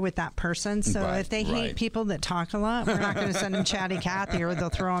caregiver with that person. So if they hate people that talk a lot, we're not going to send them Chatty Cathy or they'll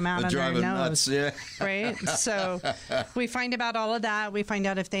throw them out on their nose. Nuts, yeah. Right? So we find about all of that. We find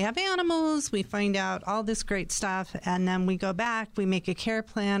out if they have animals. We find out all this great stuff. And then we go back. We make a care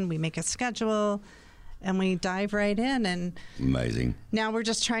plan. We make a schedule. And we dive right in. And amazing. Now we're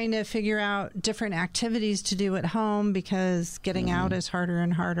just trying to figure out different activities to do at home because getting out is harder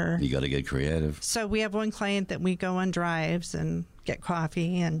and harder. You got to get creative. So we have one client that we go on drives and get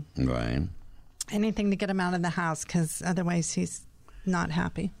coffee and anything to get him out of the house because otherwise he's not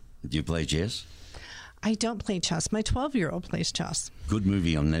happy. Do you play chess? I don't play chess. My 12-year-old plays chess. Good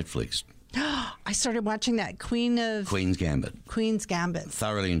movie on Netflix. I started watching that Queen's Gambit.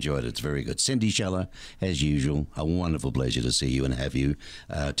 Thoroughly enjoyed it. It's very good. Cindy Scheller, as usual, a wonderful pleasure to see you and have you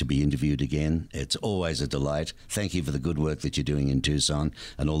to be interviewed again. It's always a delight. Thank you for the good work that you're doing in Tucson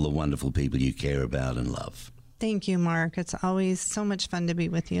and all the wonderful people you care about and love. Thank you, Mark. It's always so much fun to be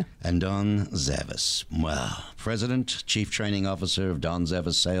with you. And Don Zavis. Wow. President, Chief Training Officer of Don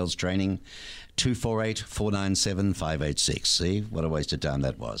Zavis Sales Training. 248-497-586. See, what a waste of time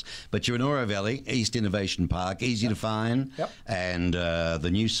that was. But you're in Oro Valley, East Innovation Park, easy to find. Yep. And the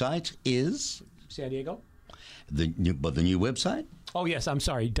new site is? San Diego. The new website? Oh, yes, I'm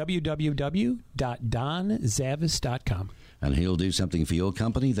sorry. www.donzavis.com. And he'll do something for your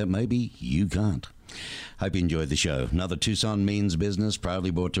company that maybe you can't. Hope you enjoyed the show. Another Tucson Means Business,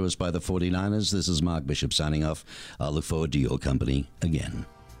 proudly brought to us by the 49ers. This is Mark Bishop signing off. I look forward to your company again.